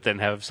to do it than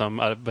have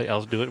somebody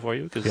else do it for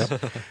you because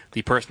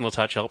the personal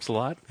touch helps a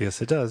lot.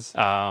 Yes, it does.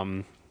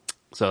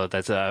 So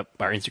that's our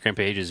Instagram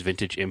page is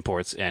Vintage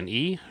Imports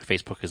NE.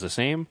 Facebook is the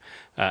same,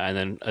 and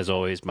then as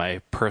always, my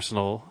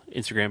personal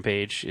Instagram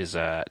page is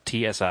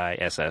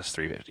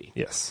TSISS350.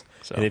 Yes.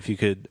 So- And if you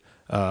could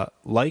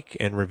like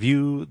and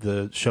review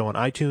the show on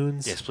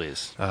iTunes. Yes,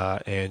 please.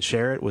 And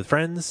share it with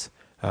friends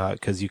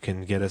because you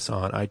can get us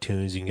on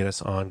iTunes. You can get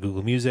us on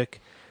Google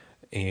Music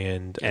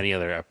and Any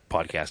other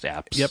podcast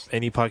apps? Yep,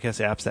 any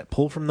podcast apps that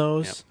pull from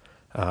those.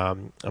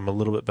 I'm a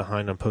little bit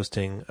behind on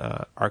posting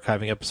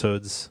archiving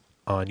episodes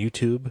on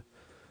YouTube,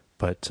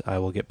 but I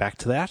will get back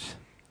to that.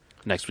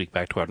 Next week,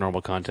 back to our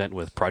normal content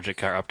with project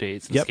car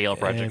updates and scale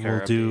project and car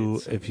we'll do,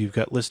 updates. if you've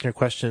got listener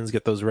questions,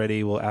 get those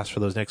ready. We'll ask for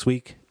those next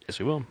week Yes,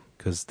 we will.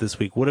 because this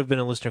week would have been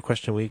a listener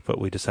question week, but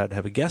we decided to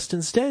have a guest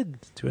instead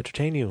to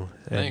entertain you.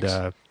 And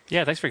Thanks.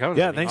 Yeah, thanks for coming.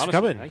 Yeah, with me, thanks for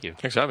honestly. coming. Thank you.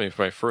 Thanks for having me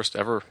for my first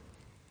ever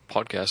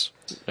podcast.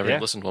 Never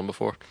listened to one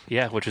before.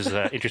 Yeah, which is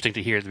interesting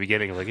to hear at the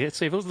beginning. Like,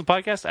 say, if it was the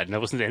podcast, I'd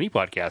never listened to any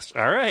podcast.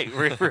 All right,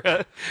 we're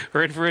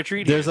in for a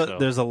treat. There's here,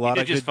 there's a lot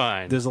of good,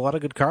 fine. There's a lot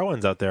of good car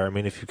ones out there. I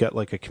mean, if you've got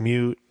like a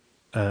commute,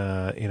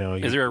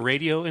 is there a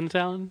radio in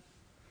town?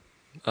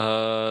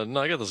 No,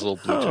 I got this little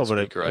Bluetooth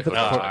speaker.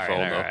 All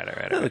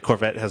right. The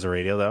Corvette has a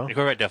radio though. The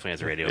Corvette definitely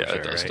has a radio. Yeah, sure,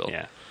 it does right? still.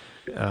 Yeah.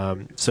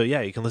 So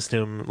yeah, you can listen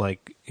to them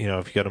like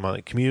if you got them on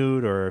like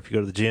commute or if you go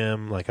to the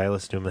gym. Like I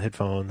listen to them with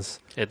headphones.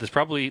 Yeah, there's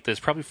probably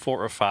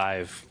 4 or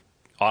 5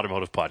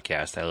 automotive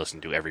podcasts I listen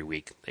to every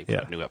week. They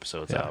put new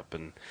episodes up,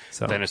 and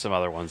then there's some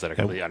other ones that are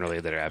completely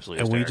unrelated that are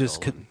absolutely. And we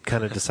just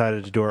kind of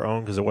decided to do our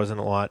own because there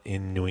wasn't a lot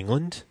in New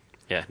England.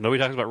 Yeah,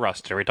 nobody talks about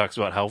Rust. Everybody talks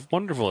about how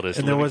wonderful it is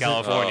to live in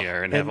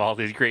California and have all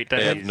these great days.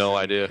 They have no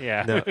idea.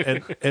 Yeah, no,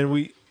 and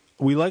we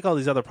like all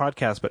these other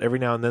podcasts, but every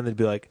now and then they'd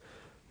be like,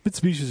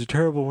 Mitsubishis are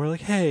terrible. We're like,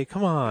 hey,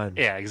 come on.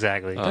 Yeah,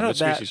 exactly.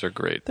 Mitsubishis are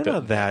great. They're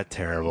not that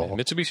terrible.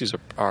 Mitsubishis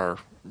are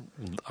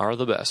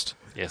the best.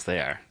 Yes,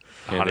 they are.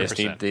 100%.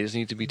 And they just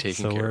need to be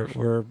taken care of.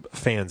 We're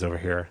fans over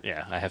here.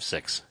 Yeah, I have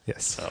 6.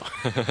 Yes. So.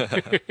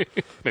 Maybe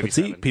but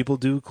see, 7. People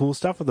do cool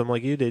stuff with them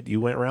like you did. You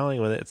went rallying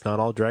with it. It's not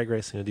all drag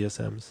racing with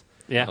DSMs.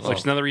 Yeah, which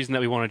is another reason that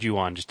we wanted you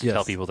on, just to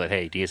tell people that,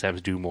 hey,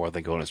 DSMs do more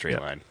than go in a straight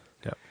line.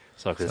 Yeah.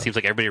 So, because it seems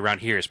like everybody around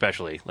here,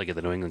 especially, like at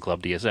the New England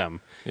Club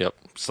DSM,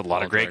 it's a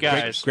lot of great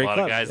guys, great a lot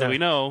club. of guys that we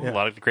know, a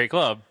lot of great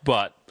club,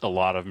 but a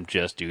lot of them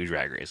just do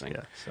drag racing.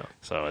 Yeah,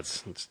 so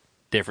it's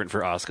different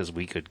for us because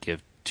we could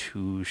give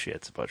 2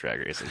 shits about drag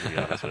racing, to be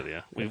honest with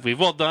you.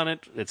 We've all done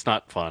it. It's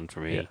not fun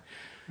for me.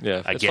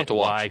 Yeah, I it's get fun to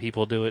watch. why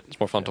people do it. It's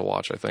more fun to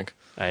watch, I think.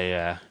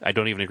 I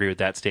don't even agree with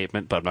that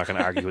statement, but I'm not going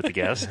to argue with the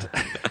guest.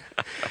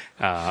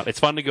 It's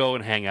fun to go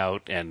and hang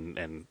out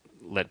and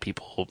let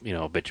people,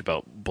 bitch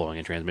about blowing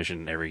a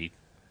transmission every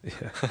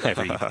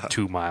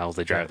 2 miles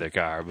they drive their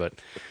car, but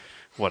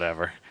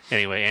whatever.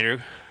 Anyway, Andrew?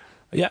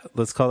 Yeah,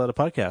 let's call that a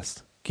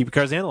podcast. Keep your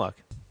cars analog.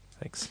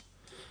 Thanks.